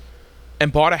Virginia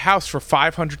and bought a house for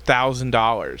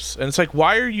 $500,000, and it's like,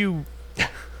 why are you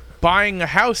buying a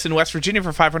house in West Virginia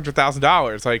for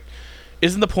 $500,000? Like,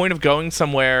 isn't the point of going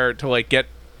somewhere to like get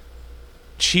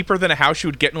cheaper than a house you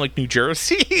would get in like New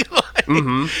Jersey?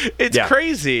 It's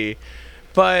crazy.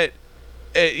 But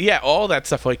all that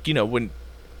stuff, like, when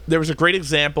there was a great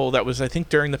example that was, I think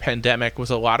during the pandemic,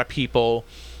 was a lot of people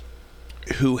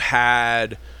who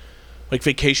had like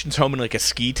vacations home in like a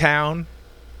ski town,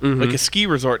 like a ski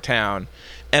resort town,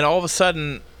 and all of a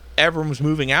sudden everyone was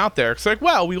moving out there. It's like,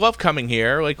 well, we love coming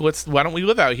here. Like, why don't we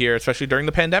live out here? Especially during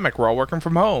the pandemic, we're all working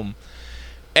from home.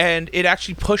 And it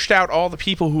actually pushed out all the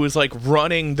people who was like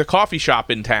running the coffee shop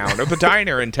in town or the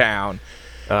diner in town.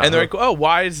 And they're like, oh,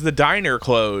 why is the diner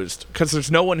closed? Because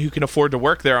there's no one who can afford to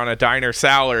work there on a diner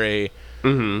salary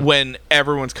when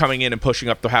everyone's coming in and pushing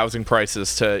up the housing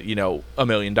prices to, $1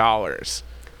 million.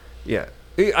 Yeah.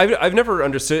 I've never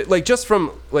understood, like, just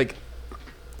from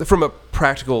a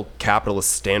practical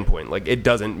capitalist standpoint, like it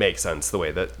doesn't make sense the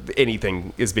way that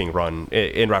anything is being run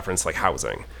in reference like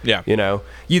housing. Yeah.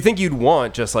 You think you'd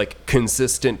want just like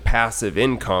consistent passive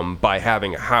income by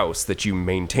having a house that you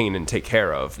maintain and take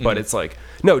care of. But it's like,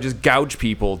 no, just gouge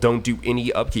people, don't do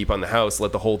any upkeep on the house,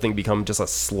 let the whole thing become just a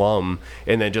slum,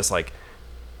 and then just like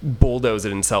bulldoze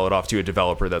it and sell it off to a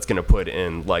developer that's going to put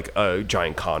in like a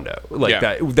giant condo like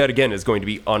that again is going to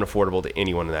be unaffordable to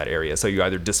anyone in that area. So you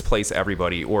either displace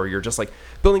everybody, or you're just like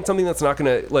building something that's not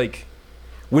going to, like,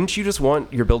 wouldn't you just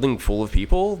want your building full of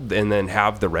people and then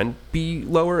have the rent be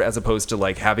lower, as opposed to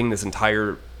like having this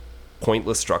entire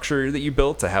pointless structure that you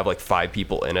built to have like 5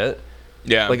 people in it?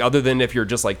 Like, other than if you're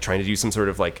just like trying to do some sort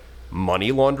of like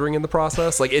money laundering in the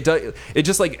process, like it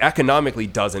just like economically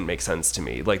doesn't make sense to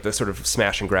me. Like the sort of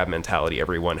smash and grab mentality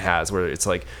everyone has, where it's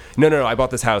like, no, I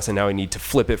bought this house and now I need to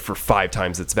flip it for 5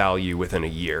 times its value within a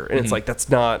year, and it's like, that's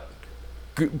not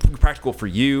practical for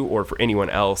you or for anyone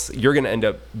else. You're going to end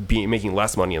up making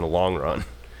less money in the long run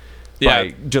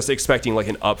by just expecting like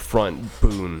an upfront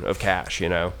boon of cash.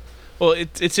 Well,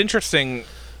 it's interesting.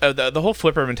 The whole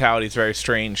flipper mentality is very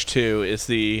strange too. Is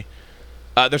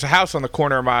there's a house on the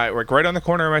corner of right on the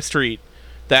corner of my street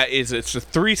it's a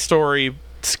 3-story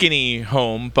skinny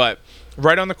home, but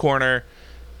right on the corner.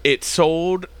 It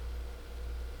sold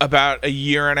about a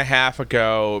year and a half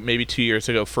ago, maybe 2 years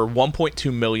ago, for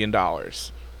 $1.2 million or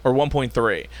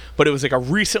 1.3. But it was like a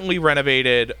recently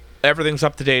renovated, everything's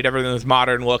up to date, everything's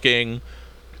modern looking,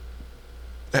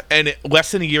 and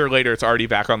less than a year later, it's already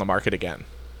back on the market again.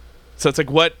 So it's like,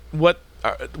 what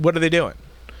are they doing?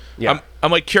 Yeah.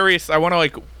 I'm like curious. I want to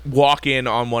like walk in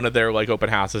on one of their like open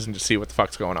houses and just see what the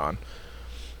fuck's going on.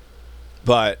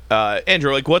 But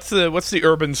Andrew, like, what's the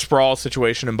urban sprawl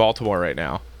situation in Baltimore right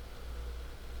now?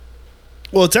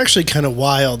 Well, it's actually kind of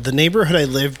wild. The neighborhood I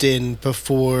lived in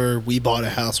before we bought a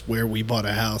house, where we bought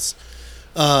a house,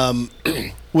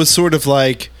 was sort of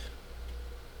like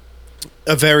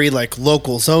a very like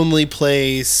locals only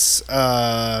place.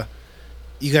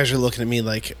 You guys are looking at me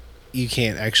like you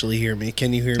can't actually hear me.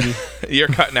 Can you hear me? You're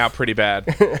cutting out pretty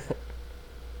bad.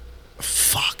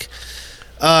 Fuck.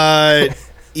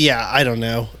 Yeah, I don't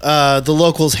know. The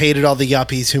locals hated all the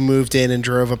yuppies who moved in and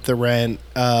drove up the rent,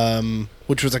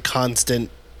 which was a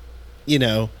constant,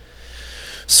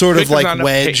 sort of like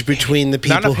wedge between the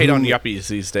people. Not enough hate on yuppies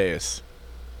these days.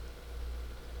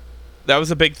 That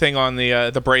was a big thing on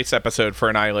the Brace episode for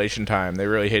Annihilation Time. They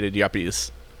really hated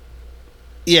yuppies.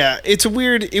 Yeah, it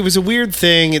was a weird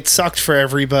thing. It sucked for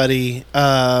everybody.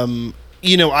 There's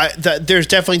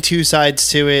definitely two sides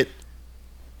to it.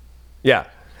 Yeah.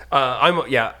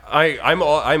 I'm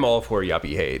all for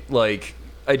yuppie hate. Like,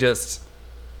 I don't.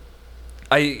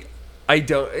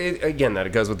 Again, that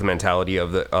it goes with the mentality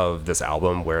of this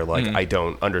album, where like I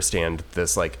don't understand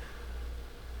this like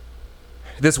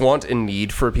this want and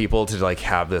need for people to like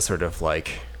have this sort of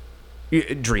like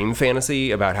dream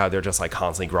fantasy about how they're just like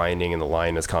constantly grinding and the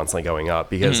line is constantly going up,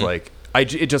 because like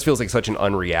it just feels like such an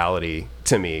unreality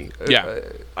to me. Yeah.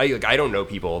 I don't know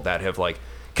people that have like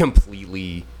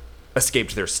completely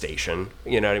escaped their station,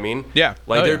 you know what I mean? Yeah.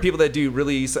 Like there are people that do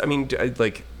really, I mean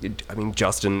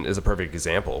Justin is a perfect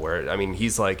example where, I mean,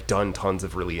 he's like done tons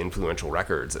of really influential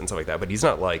records and stuff like that, but he's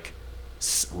not like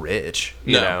rich,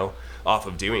 you know, off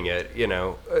of doing it, you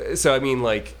know? So I mean,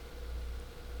 like,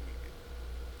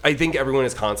 I think everyone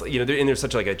is constantly, you know, and there's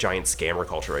such like a giant scammer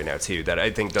culture right now too that I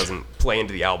think doesn't play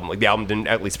into the album. Like the album didn't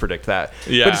at least predict that.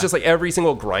 Yeah. But it's just like every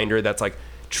single grinder that's like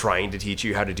trying to teach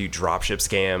you how to do dropship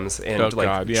scams and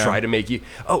try to make you,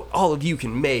 all of you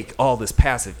can make all this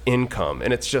passive income.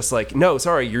 And it's just like, no,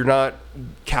 sorry, you're not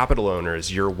capital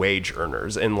owners, you're wage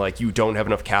earners. And like, you don't have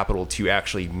enough capital to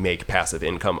actually make passive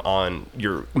income on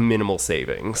your minimal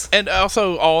savings. And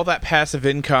also all that passive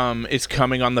income is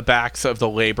coming on the backs of the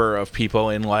labor of people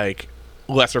in like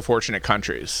lesser fortunate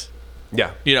countries.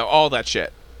 Yeah. You know, all that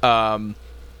shit.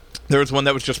 There was one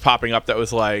that was just popping up that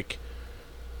was like,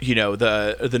 you know,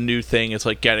 the new thing is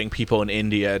like getting people in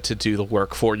India to do the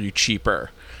work for you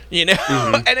cheaper, you know?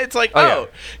 And it's like,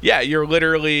 you're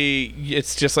literally,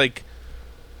 it's just like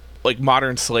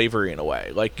modern slavery in a way.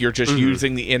 Like you're just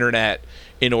using the internet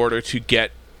in order to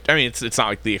get, I mean, it's not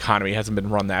like the economy hasn't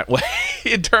been run that way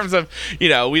in terms of, you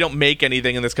know, we don't make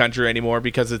anything in this country anymore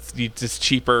because it's just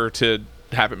cheaper to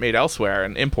have it made elsewhere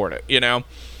and import it, you know?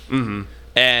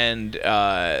 And,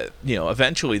 you know,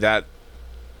 eventually that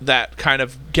kind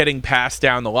of getting passed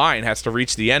down the line has to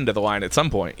reach the end of the line at some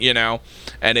point, you know?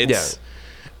 And it's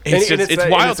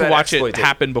wild to watch it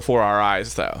happen before our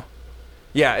eyes, though.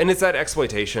 Yeah, and it's that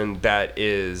exploitation that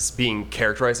is being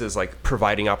characterized as like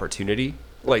providing opportunity,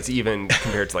 like even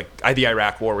compared to like the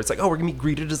Iraq War, where it's like, oh, we're gonna be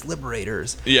greeted as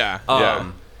liberators. Yeah.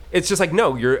 It's just like,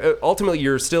 no,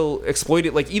 you're still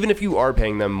exploited. Like, even if you are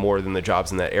paying them more than the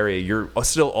jobs in that area, you're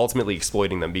still ultimately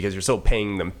exploiting them because you're still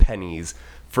paying them pennies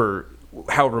for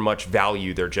however much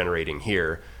value they're generating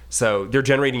here. So they're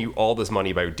generating you all this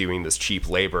money by doing this cheap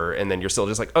labor, and then you're still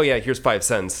just like, oh yeah, here's 5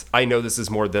 cents. I know this is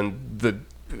more than the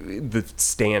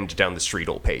stand down the street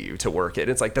will pay you to work it.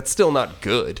 It's like, that's still not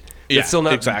good. It's still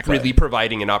not really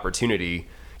providing an opportunity.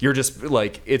 You're just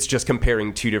like, it's just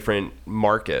comparing two different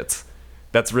markets.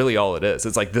 That's really all it is.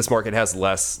 It's like this market has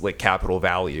less like capital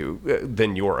value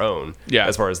than your own,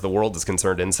 as far as the world is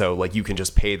concerned, and so like you can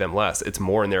just pay them less. It's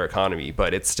more in their economy,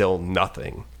 but it's still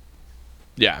nothing.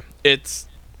 Yeah, it's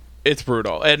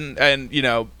brutal, and you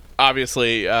know,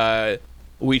 obviously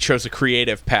we chose a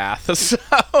creative path, so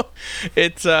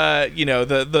it's you know,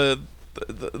 the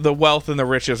wealth and the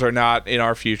riches are not in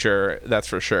our future, that's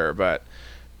for sure. But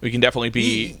we can definitely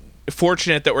be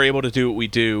fortunate that we're able to do what we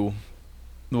do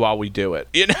while we do it,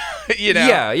 you know.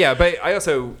 Yeah, but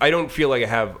I don't feel like I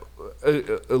have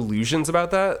illusions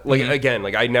about that. Like again,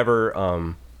 like I never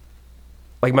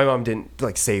like my mom didn't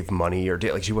like save money or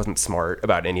like she wasn't smart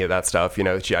about any of that stuff, you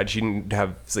know. She didn't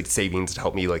have like savings to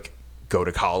help me like go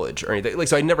to college or anything. Like,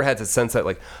 so I never had the sense that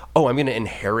like, oh, I'm gonna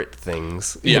inherit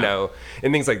things, you know,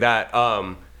 and things like that.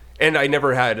 And I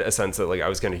never had a sense that like I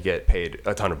was gonna get paid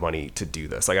a ton of money to do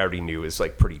this. Like I already knew it was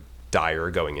like pretty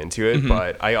dire going into it,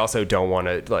 but I also don't want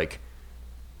to like,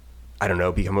 I don't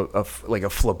know, become a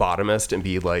phlebotomist and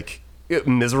be like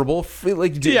miserable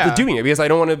doing it, because I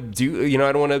don't want to do, you know,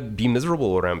 I don't want to be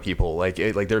miserable around people. Like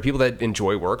there are people that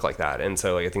enjoy work like that, and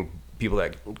so like I think people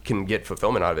that can get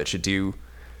fulfillment out of it should do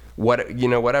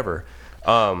whatever.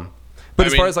 But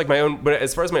as far as my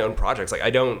own projects, like I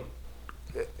don't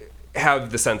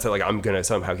have the sense that like I'm gonna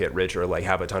somehow get rich or like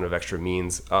have a ton of extra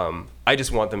means. I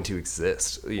just want them to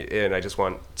exist, and I just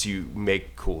want to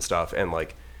make cool stuff and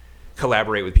like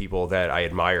collaborate with people that I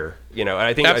admire, you know. And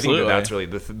I think that's really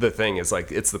the thing, is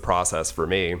like it's the process for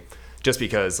me, just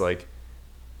because like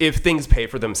if things pay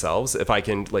for themselves, if I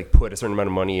can like put a certain amount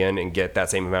of money in and get that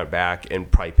same amount back and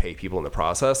probably pay people in the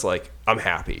process, like I'm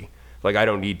happy. Like I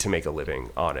don't need to make a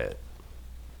living on it.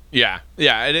 Yeah,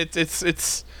 and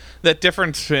it's that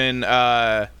difference in,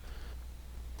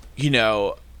 you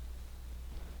know,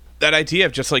 that idea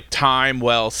of just like time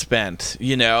well spent,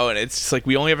 you know, and it's just like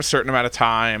we only have a certain amount of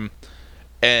time,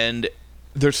 and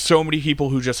there's so many people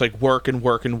who just like work and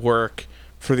work and work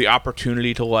for the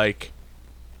opportunity to like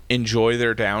enjoy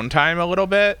their downtime a little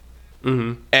bit.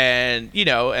 And, you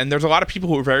know, and there's a lot of people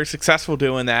who are very successful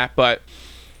doing that, but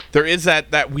there is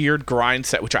that weird grind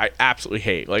set, which I absolutely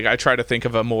hate. Like, I try to think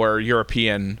of a more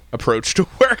European approach to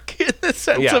work in the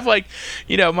sense of, like,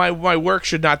 you know, my work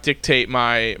should not dictate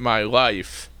my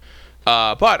life.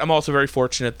 But I'm also very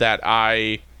fortunate that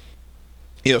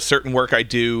certain work I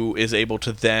do is able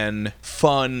to then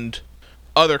fund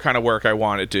other kind of work I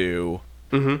want to do.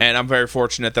 Mm-hmm. And I'm very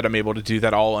fortunate that I'm able to do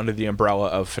that all under the umbrella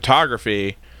of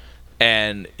photography.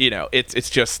 And, you know, it's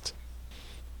just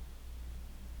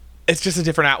a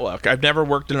different outlook. I've never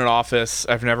worked in an office.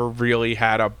 I've never really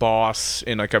had a boss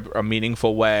in like a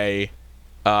meaningful way.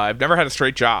 I've never had a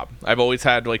straight job. I've always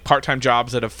had like part-time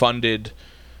jobs that have funded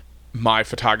my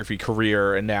photography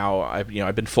career, and now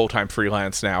I've been full-time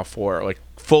freelance now for like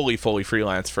fully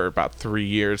freelance for about 3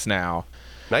 years now.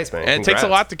 Nice, man. And Congrats. It takes a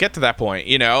lot to get to that point,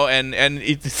 you know, and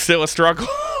it's still a struggle.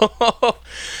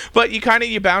 But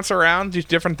you bounce around, do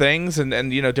different things,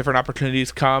 and you know, different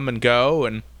opportunities come and go,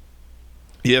 and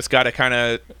you just got to kind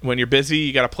of, when you're busy,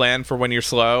 you got to plan for when you're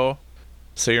slow,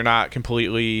 so you're not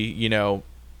completely, you know,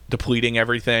 depleting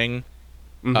everything.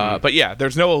 Mm-hmm. But yeah,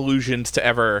 there's no illusions to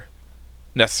ever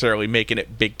necessarily making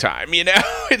it big time, you know.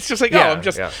 It's just like, I'm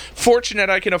just fortunate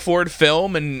I can afford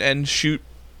film and shoot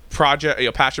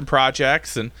passion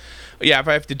projects, and if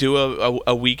I have to do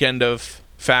a weekend of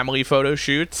family photo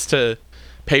shoots to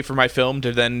pay for my film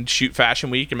to then shoot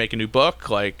Fashion Week and make a new book,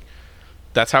 like,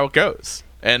 that's how it goes.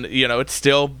 And, you know, it's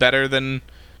still better than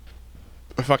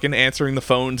fucking answering the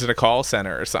phones at a call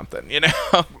center or something, you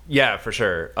know? Yeah, for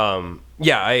sure.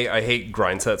 I hate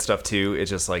grind set stuff too. It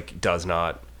just like does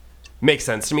not make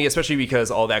sense to me, especially because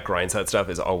all that grind set stuff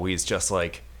is always just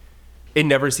like, it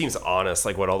never seems honest,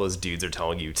 like what all those dudes are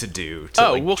telling you to do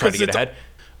to try to get ahead.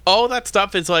 All that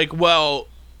stuff is like, well,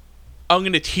 I'm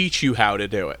going to teach you how to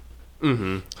do it.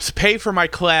 Mm-hmm. So pay for my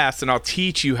class and I'll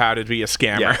teach you how to be a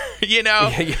scammer. You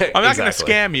know, I'm not going to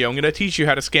scam you. I'm going to teach you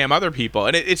how to scam other people.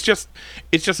 And it's just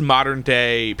modern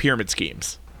day pyramid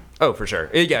schemes. Oh, for sure.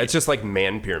 It's just like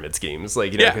man pyramid schemes,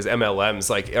 like, you know, because MLMs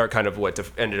like are kind of what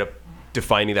ended up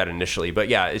defining that initially. But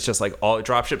yeah, it's just like all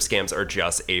dropship scams are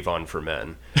just Avon for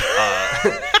men.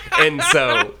 And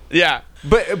so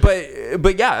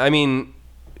but yeah, I mean,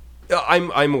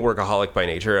 I'm a workaholic by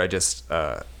nature. I just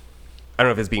I don't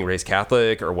know if it's being raised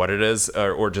Catholic or what it is,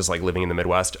 or just like living in the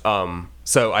Midwest.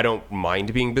 So I don't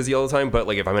mind being busy all the time, but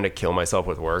like if I'm going to kill myself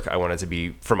with work, I want it to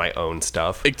be for my own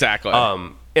stuff. Exactly.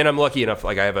 And I'm lucky enough,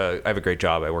 like I have a great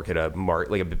job. I work at a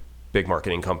big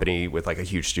marketing company with like a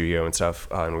huge studio and stuff,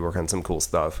 and we work on some cool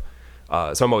stuff.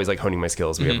 So I'm always like honing my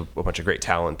skills. We have a bunch of great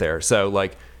talent there. So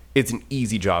like it's an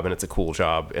easy job and it's a cool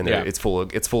job, and it's full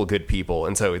of good people,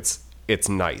 and so it's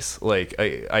nice. Like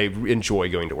I enjoy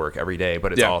going to work every day,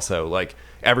 but it's also like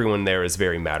everyone there is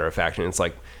very matter of fact, and it's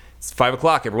like it's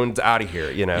 5:00, everyone's out of here,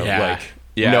 you know.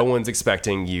 No one's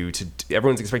expecting you to.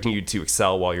 Everyone's expecting you to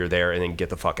excel while you're there, and then get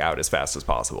the fuck out as fast as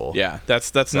possible. Yeah,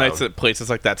 that's nice that places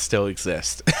like that still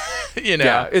exist. You know,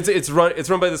 yeah, it's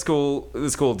run by this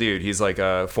cool dude. He's like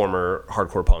a former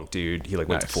hardcore punk dude. He like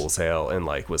went to Full Sail and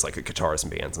like was like a guitarist in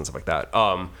bands and stuff like that.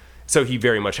 So he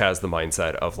very much has the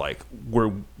mindset of like,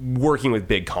 we're working with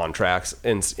big contracts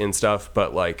and stuff,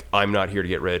 but like I'm not here to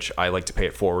get rich. I like to pay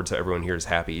it forward so everyone here is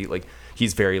happy. Like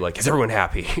he's very like, is everyone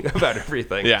happy about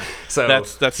everything? Yeah. So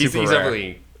that's he's rare.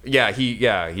 definitely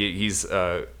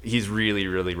he's really,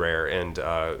 really rare. And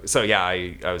so yeah,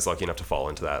 I was lucky enough to fall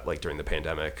into that like during the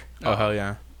pandemic. Oh hell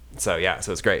yeah. So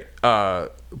it's great.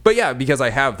 But yeah, because I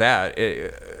have that,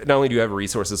 not only do I have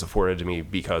resources afforded to me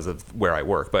because of where I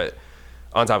work, but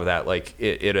on top of that, like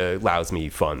it allows me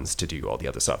funds to do all the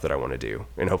other stuff that I want to do,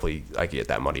 and hopefully I can get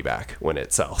that money back when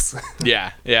it sells.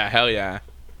 yeah, hell yeah,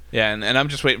 and I'm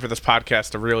just waiting for this podcast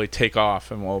to really take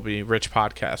off, and we'll be rich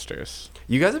podcasters.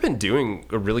 You guys have been doing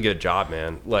a really good job,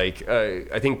 man. Like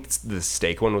I think the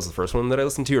steak one was the first one that I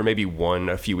listened to, or maybe one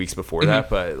a few weeks before that.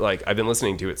 But like I've been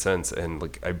listening to it since, and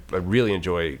like I really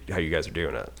enjoy how you guys are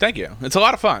doing it. Thank you. It's a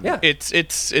lot of fun. Yeah.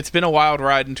 It's been a wild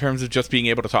ride in terms of just being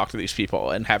able to talk to these people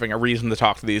and having a reason to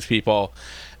talk to these people.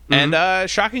 And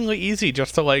shockingly easy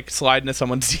just to like slide into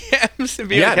someone's DMs and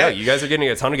be like, no, you guys are getting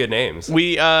a ton of good names.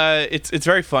 It's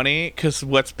very funny because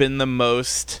what's been the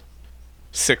most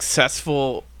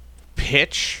successful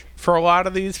pitch for a lot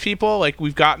of these people, like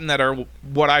we've gotten that are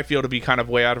what I feel to be kind of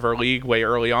way out of our league way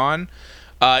early on,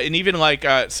 and even like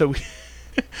so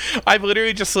I've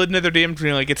literally just slid into their DMs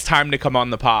being like, it's time to come on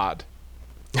the pod.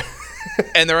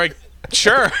 And they're like,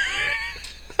 sure.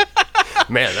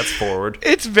 Man, that's forward.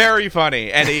 It's very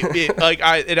funny, and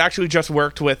it actually just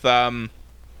worked with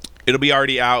it'll be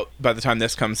already out by the time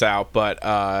this comes out,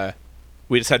 but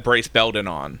we just had Brace Belden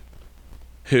on,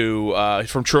 who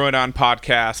from Truanon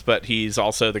podcast, but he's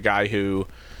also the guy who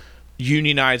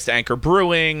unionized Anchor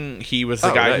Brewing. He was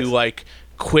the guy nice. who like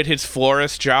quit his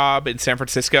florist job in San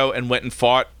Francisco and went and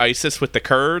fought ISIS with the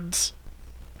Kurds.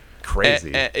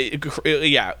 Crazy.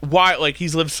 Yeah. Why? Like,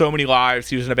 he's lived so many lives.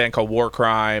 He was in a band called War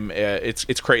Crime.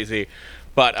 It's crazy.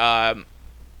 But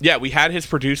yeah, we had his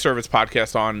producer of his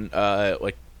podcast on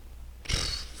like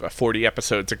 40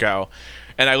 episodes ago,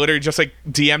 and I literally just like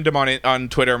DM'd him on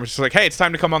Twitter and was just like, "Hey, it's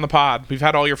time to come on the pod. We've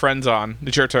had all your friends on.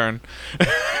 It's your turn."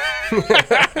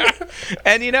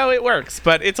 And it works,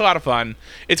 but it's a lot of fun.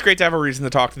 It's great to have a reason to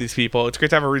talk to these people. It's great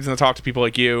to have a reason to talk to people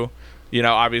like you.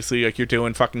 Obviously, like, you're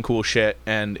doing fucking cool shit,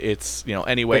 and it's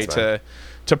any way to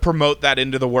promote that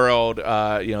into the world.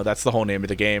 That's the whole name of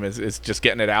the game, is just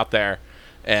getting it out there.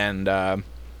 And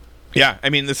yeah, I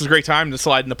mean, this is a great time to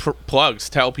slide in the plugs.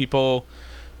 Tell people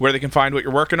where they can find what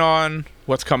you're working on,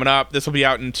 what's coming up. This will be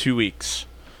out in 2 weeks.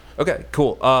 Okay,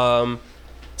 cool.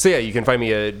 So yeah, you can find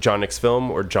me at John Nix Film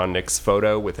or John Nix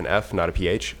Photo with an F, not a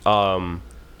PH.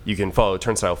 You can follow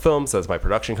Turnstile Films. That's my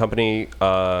production company.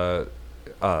 Don't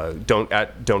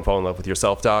Fall in Love with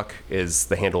Yourself, Doc, is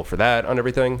the handle for that on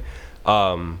everything.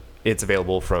 It's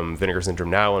available from Vinegar Syndrome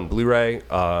now on Blu-ray,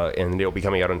 and it'll be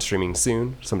coming out on streaming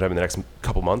soon, sometime in the next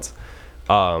couple months,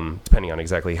 depending on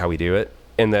exactly how we do it.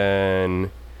 And then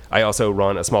I also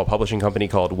run a small publishing company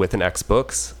called With an X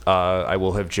Books. I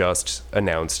will have just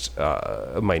announced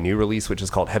my new release, which is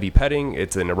called Heavy Petting.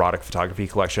 It's an erotic photography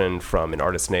collection from an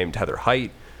artist named Heather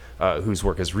Height, whose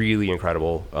work is really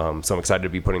incredible. So I'm excited to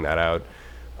be putting that out.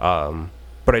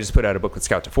 But I just put out a book with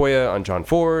Scout Tafoya on John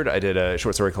Ford. I did a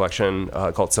short story collection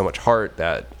called So Much Heart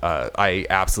that I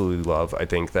absolutely love. I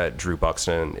think that Drew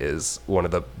Buxton is one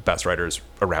of the best writers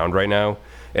around right now,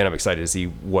 and I'm excited to see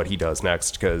what he does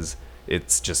next, because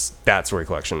it's just, that story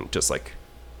collection just like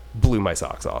blew my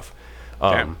socks off.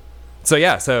 So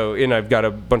yeah, and I've got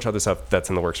a bunch of other stuff that's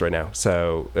in the works right now.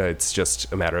 So it's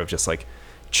just a matter of just like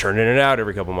churning it out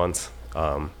every couple months.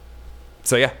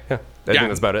 So yeah. I think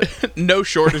that's about it. No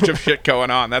shortage of shit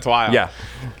going on. That's wild.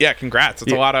 Yeah. Congrats.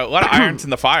 It's a lot of irons in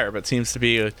the fire, but seems to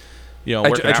be, working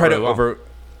out really well.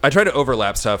 I try to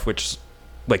overlap stuff, which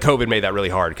like COVID made that really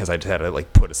hard, because I just had to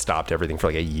like put a stop to everything for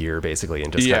like a year basically,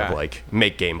 and just kind of like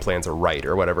make game plans or write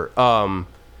or whatever.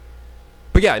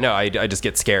 But yeah, no, I just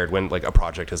get scared when like a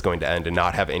project is going to end and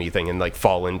not have anything and like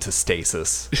fall into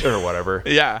stasis or whatever.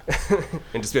 Yeah.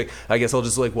 And just be like, I guess I'll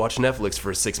just like watch Netflix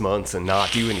for 6 months and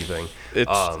not do anything.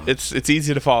 It's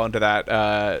easy to fall into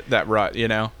that rut,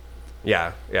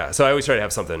 Yeah. So I always try to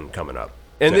have something coming up.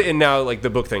 And now like the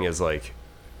book thing is like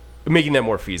making that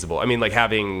more feasible. I mean, like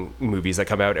having movies that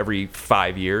come out every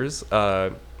 5 years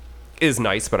is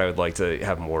nice, but I would like to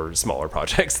have more smaller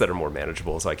projects that are more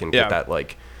manageable, so I can get that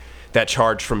like that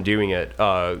charge from doing it.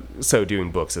 So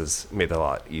doing books has made that a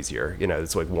lot easier.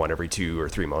 It's like one every 2 or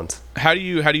 3 months. How do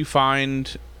you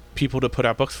find people to put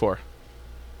out books for?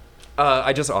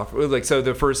 I just offer, like, so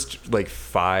the first like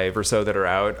 5 or so that are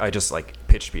out, I just like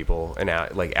pitched people and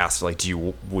asked like,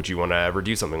 would you want to ever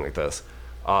do something like this?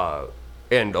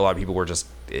 And a lot of people were just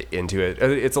into it.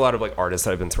 It's a lot of like artists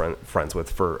that I've been friends with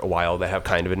for a while that have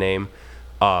kind of a name.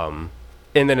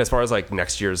 And then as far as like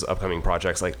next year's upcoming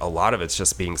projects, like a lot of it's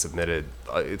just being submitted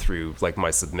through like my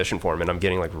submission form, and I'm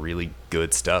getting like really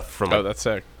good stuff from that's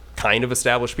sick. Kind of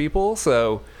established people.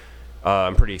 So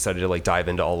I'm pretty excited to like dive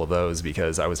into all of those,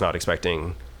 because I was not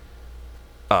expecting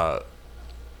to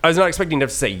have to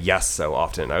say yes so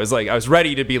often. I was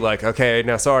ready to be like, okay,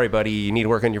 now sorry buddy, you need to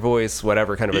work on your voice,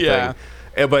 whatever kind of a thing.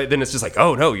 But then it's just like,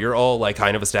 oh no, you're all like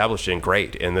kind of established and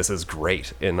great, and this is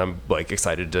great, and I'm like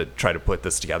excited to try to put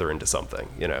this together into something,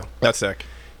 That's sick.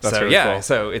 That's so really cool.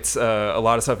 So it's a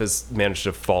lot of stuff has managed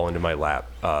to fall into my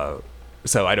lap,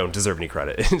 so I don't deserve any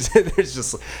credit. There's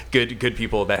just good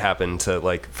people that happen to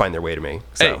like find their way to me.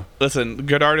 So. Hey, listen,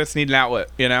 good artists need an outlet,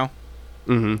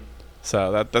 Mm-hmm.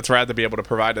 So that's rad to be able to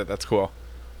provide it. That's cool.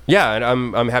 Yeah, and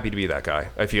I'm happy to be that guy.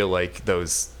 I feel like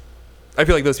those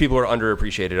people are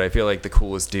underappreciated. I feel like the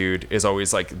coolest dude is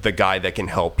always like the guy that can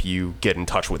help you get in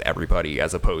touch with everybody,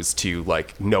 as opposed to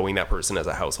like knowing that person as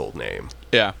a household name.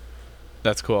 Yeah.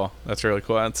 That's cool. That's really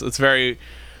cool. It's very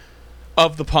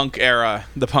of the punk era,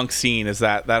 the punk scene is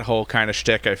that whole kind of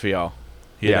shtick, I feel.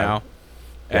 You know?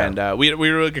 Yeah. And we had a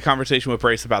really good conversation with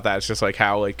Brace about that. It's just like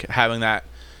how like having that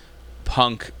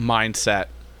punk mindset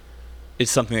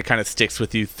is something that kind of sticks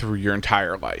with you through your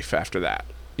entire life after that,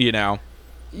 Yeah,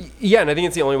 and I think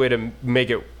it's the only way to make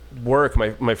it work.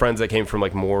 My friends that came from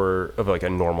like more of like a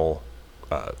normal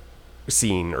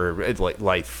scene or like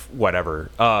life, whatever,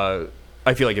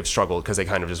 I feel like have struggled because they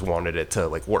kind of just wanted it to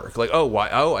like work. Like, oh, why?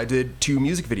 Oh, I did 2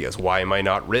 music videos. Why am I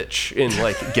not rich in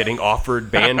like getting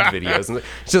offered band videos? And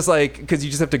it's just like, because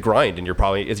you just have to grind, and you're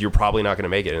probably not going to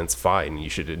make it, and it's fine. You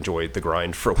should enjoy the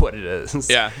grind for what it is.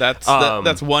 Yeah,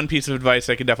 that's one piece of advice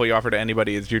I could definitely offer to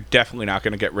anybody: is you're definitely not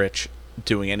going to get rich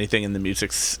doing anything in the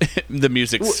music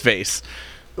space.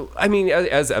 I mean,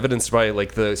 as evidenced by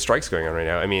like the strikes going on right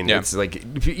now. I mean, it's like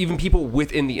even people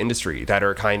within the industry that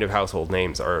are kind of household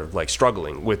names are like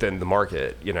struggling within the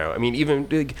market. You know, I mean, even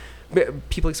like,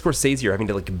 people like Scorsese are having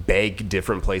to like beg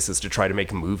different places to try to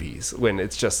make movies when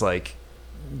it's just like,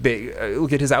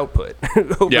 look at his output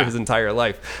over his entire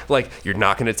life. Like, you're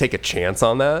not going to take a chance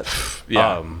on that.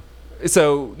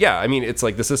 So yeah, I mean, it's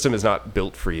like the system is not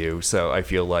built for you. So I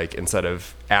feel like instead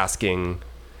of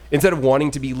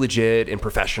wanting to be legit and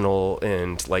professional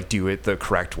and like do it the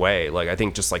correct way, like I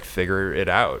think just like figure it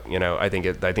out. You know, I think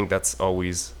that's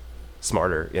always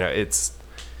smarter. You know, it's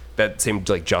that same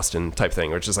like Justin type thing,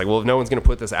 where it's just like, well, if no one's gonna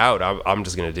put this out, I'm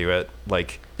just gonna do it.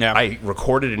 Like, I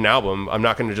recorded an album. I'm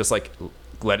not gonna just like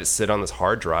let it sit on this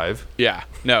hard drive. Yeah,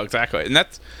 no, exactly. And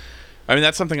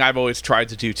that's something I've always tried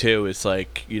to do too. Is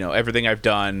like, you know, everything I've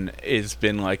done has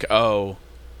been like, oh,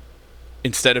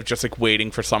 instead of just like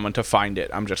waiting for someone to find it,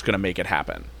 I'm just gonna make it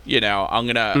happen. You know, I'm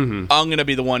gonna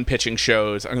be the one pitching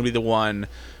shows. I'm gonna be the one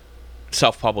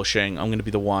self-publishing. I'm gonna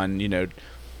be the one, you know,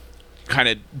 kind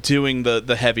of doing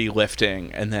the heavy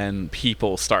lifting, and then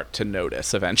people start to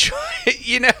notice eventually.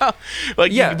 You know,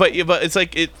 like but it's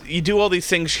like you do all these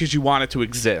things because you want it to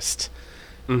exist,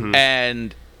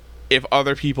 and if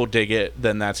other people dig it,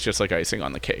 then that's just like icing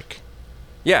on the cake.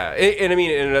 Yeah, and I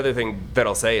mean, and another thing that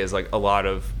I'll say is like a lot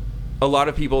of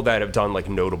people that have done like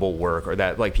notable work, or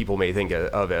that like people may think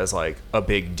of as like a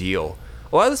big deal,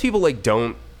 a lot of those people like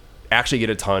don't actually get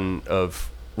a ton of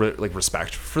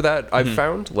respect for that. I've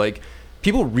found like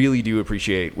people really do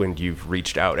appreciate when you've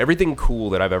reached out. Everything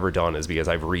cool that I've ever done is because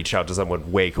I've reached out to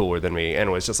someone way cooler than me, and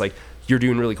it was just like, you're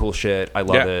doing really cool shit. I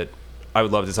love it. I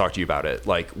would love to talk to you about it.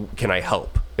 Like, can I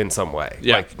help in some way?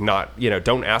 Like, not, you know,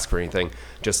 don't ask for anything.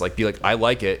 Just like be like, I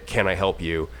like it. Can I help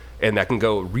you? And that can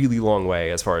go a really long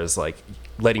way as far as like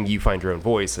letting you find your own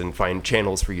voice and find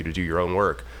channels for you to do your own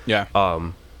work. Yeah.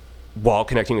 While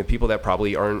connecting with people that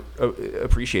probably aren't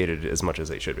appreciated as much as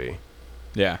they should be.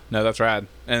 Yeah. No, that's rad.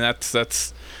 And that's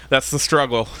the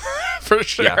struggle for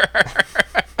sure. Yeah.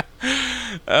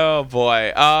 Oh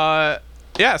boy.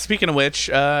 Yeah. Speaking of which,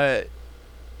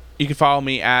 you can follow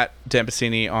me at Dan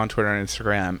Bassini on Twitter and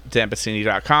Instagram,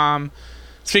 danbassini.com.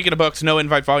 Speaking of books, No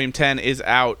Invite Volume 10 is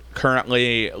out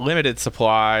currently, limited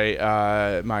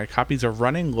supply. My copies are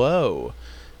running low.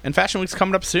 And Fashion Week's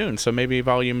coming up soon, so maybe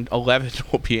Volume 11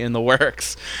 will be in the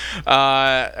works.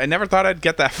 I never thought I'd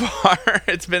get that far.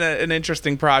 It's been an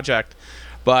interesting project.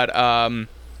 But,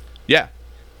 yeah,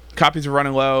 copies are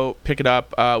running low. Pick it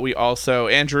up. We also,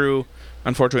 Andrew,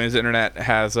 unfortunately, his internet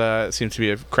seems to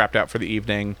be crapped out for the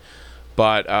evening.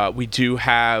 But we do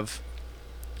have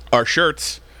our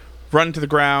shirts, Run to the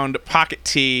Ground pocket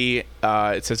tee.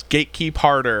 It says Gatekeep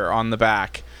Harder on the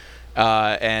back.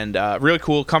 And really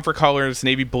cool. Comfort colors,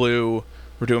 navy blue.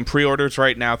 We're doing pre-orders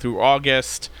right now through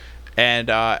August. And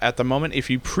at the moment, if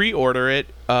you pre-order it,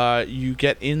 you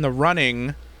get in the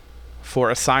running for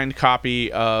a signed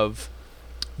copy of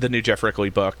the new Jeff Rickley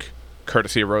book,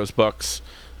 courtesy of Rose Books.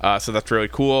 So that's really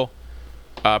cool.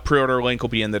 Pre-order link will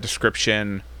be in the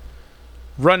description.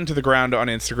 Run to the Ground on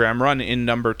Instagram. Run in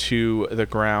number 2 the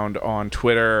ground on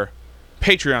Twitter.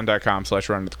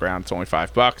 Patreon.com/Run to the Ground. It's only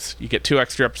 $5. You get 2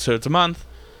 extra episodes a month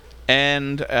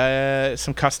and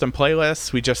some custom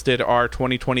playlists. We just did our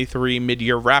 2023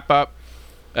 mid-year wrap-up,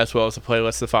 as well as a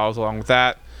playlist that follows along with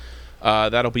that.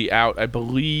 That'll be out, I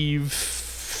believe.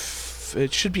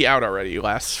 It should be out already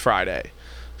last Friday,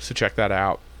 so check that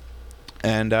out.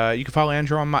 And you can follow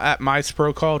Andrew at My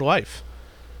Spro Called Life.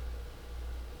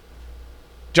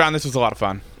 John, this was a lot of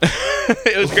fun.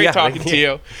 It was great talking to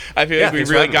you. I feel like we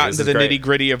really got into the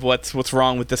nitty-gritty of what's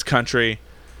wrong with this country.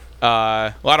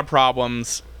 A lot of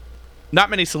problems. Not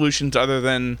many solutions other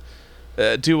than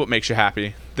do what makes you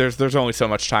happy. There's only so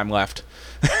much time left.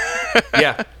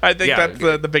 Yeah. I think that's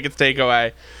the biggest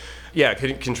takeaway. Yeah,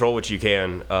 control what you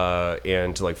can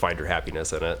and to like find your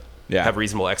happiness in it. Yeah. Have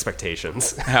reasonable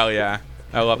expectations. Hell yeah.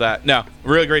 I love that. No,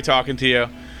 really great talking to you.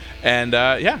 And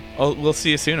yeah, we'll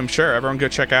see you soon, I'm sure. Everyone go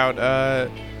check out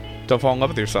Don't Fall in Love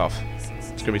with Yourself.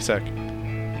 It's gonna be sick.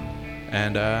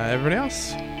 And everybody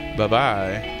else,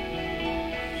 bye-bye.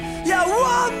 Yeah,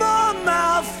 one more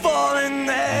mouthful and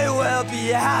they will be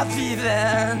happy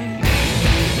then.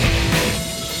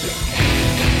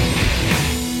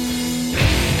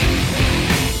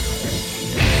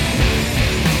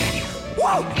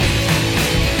 won't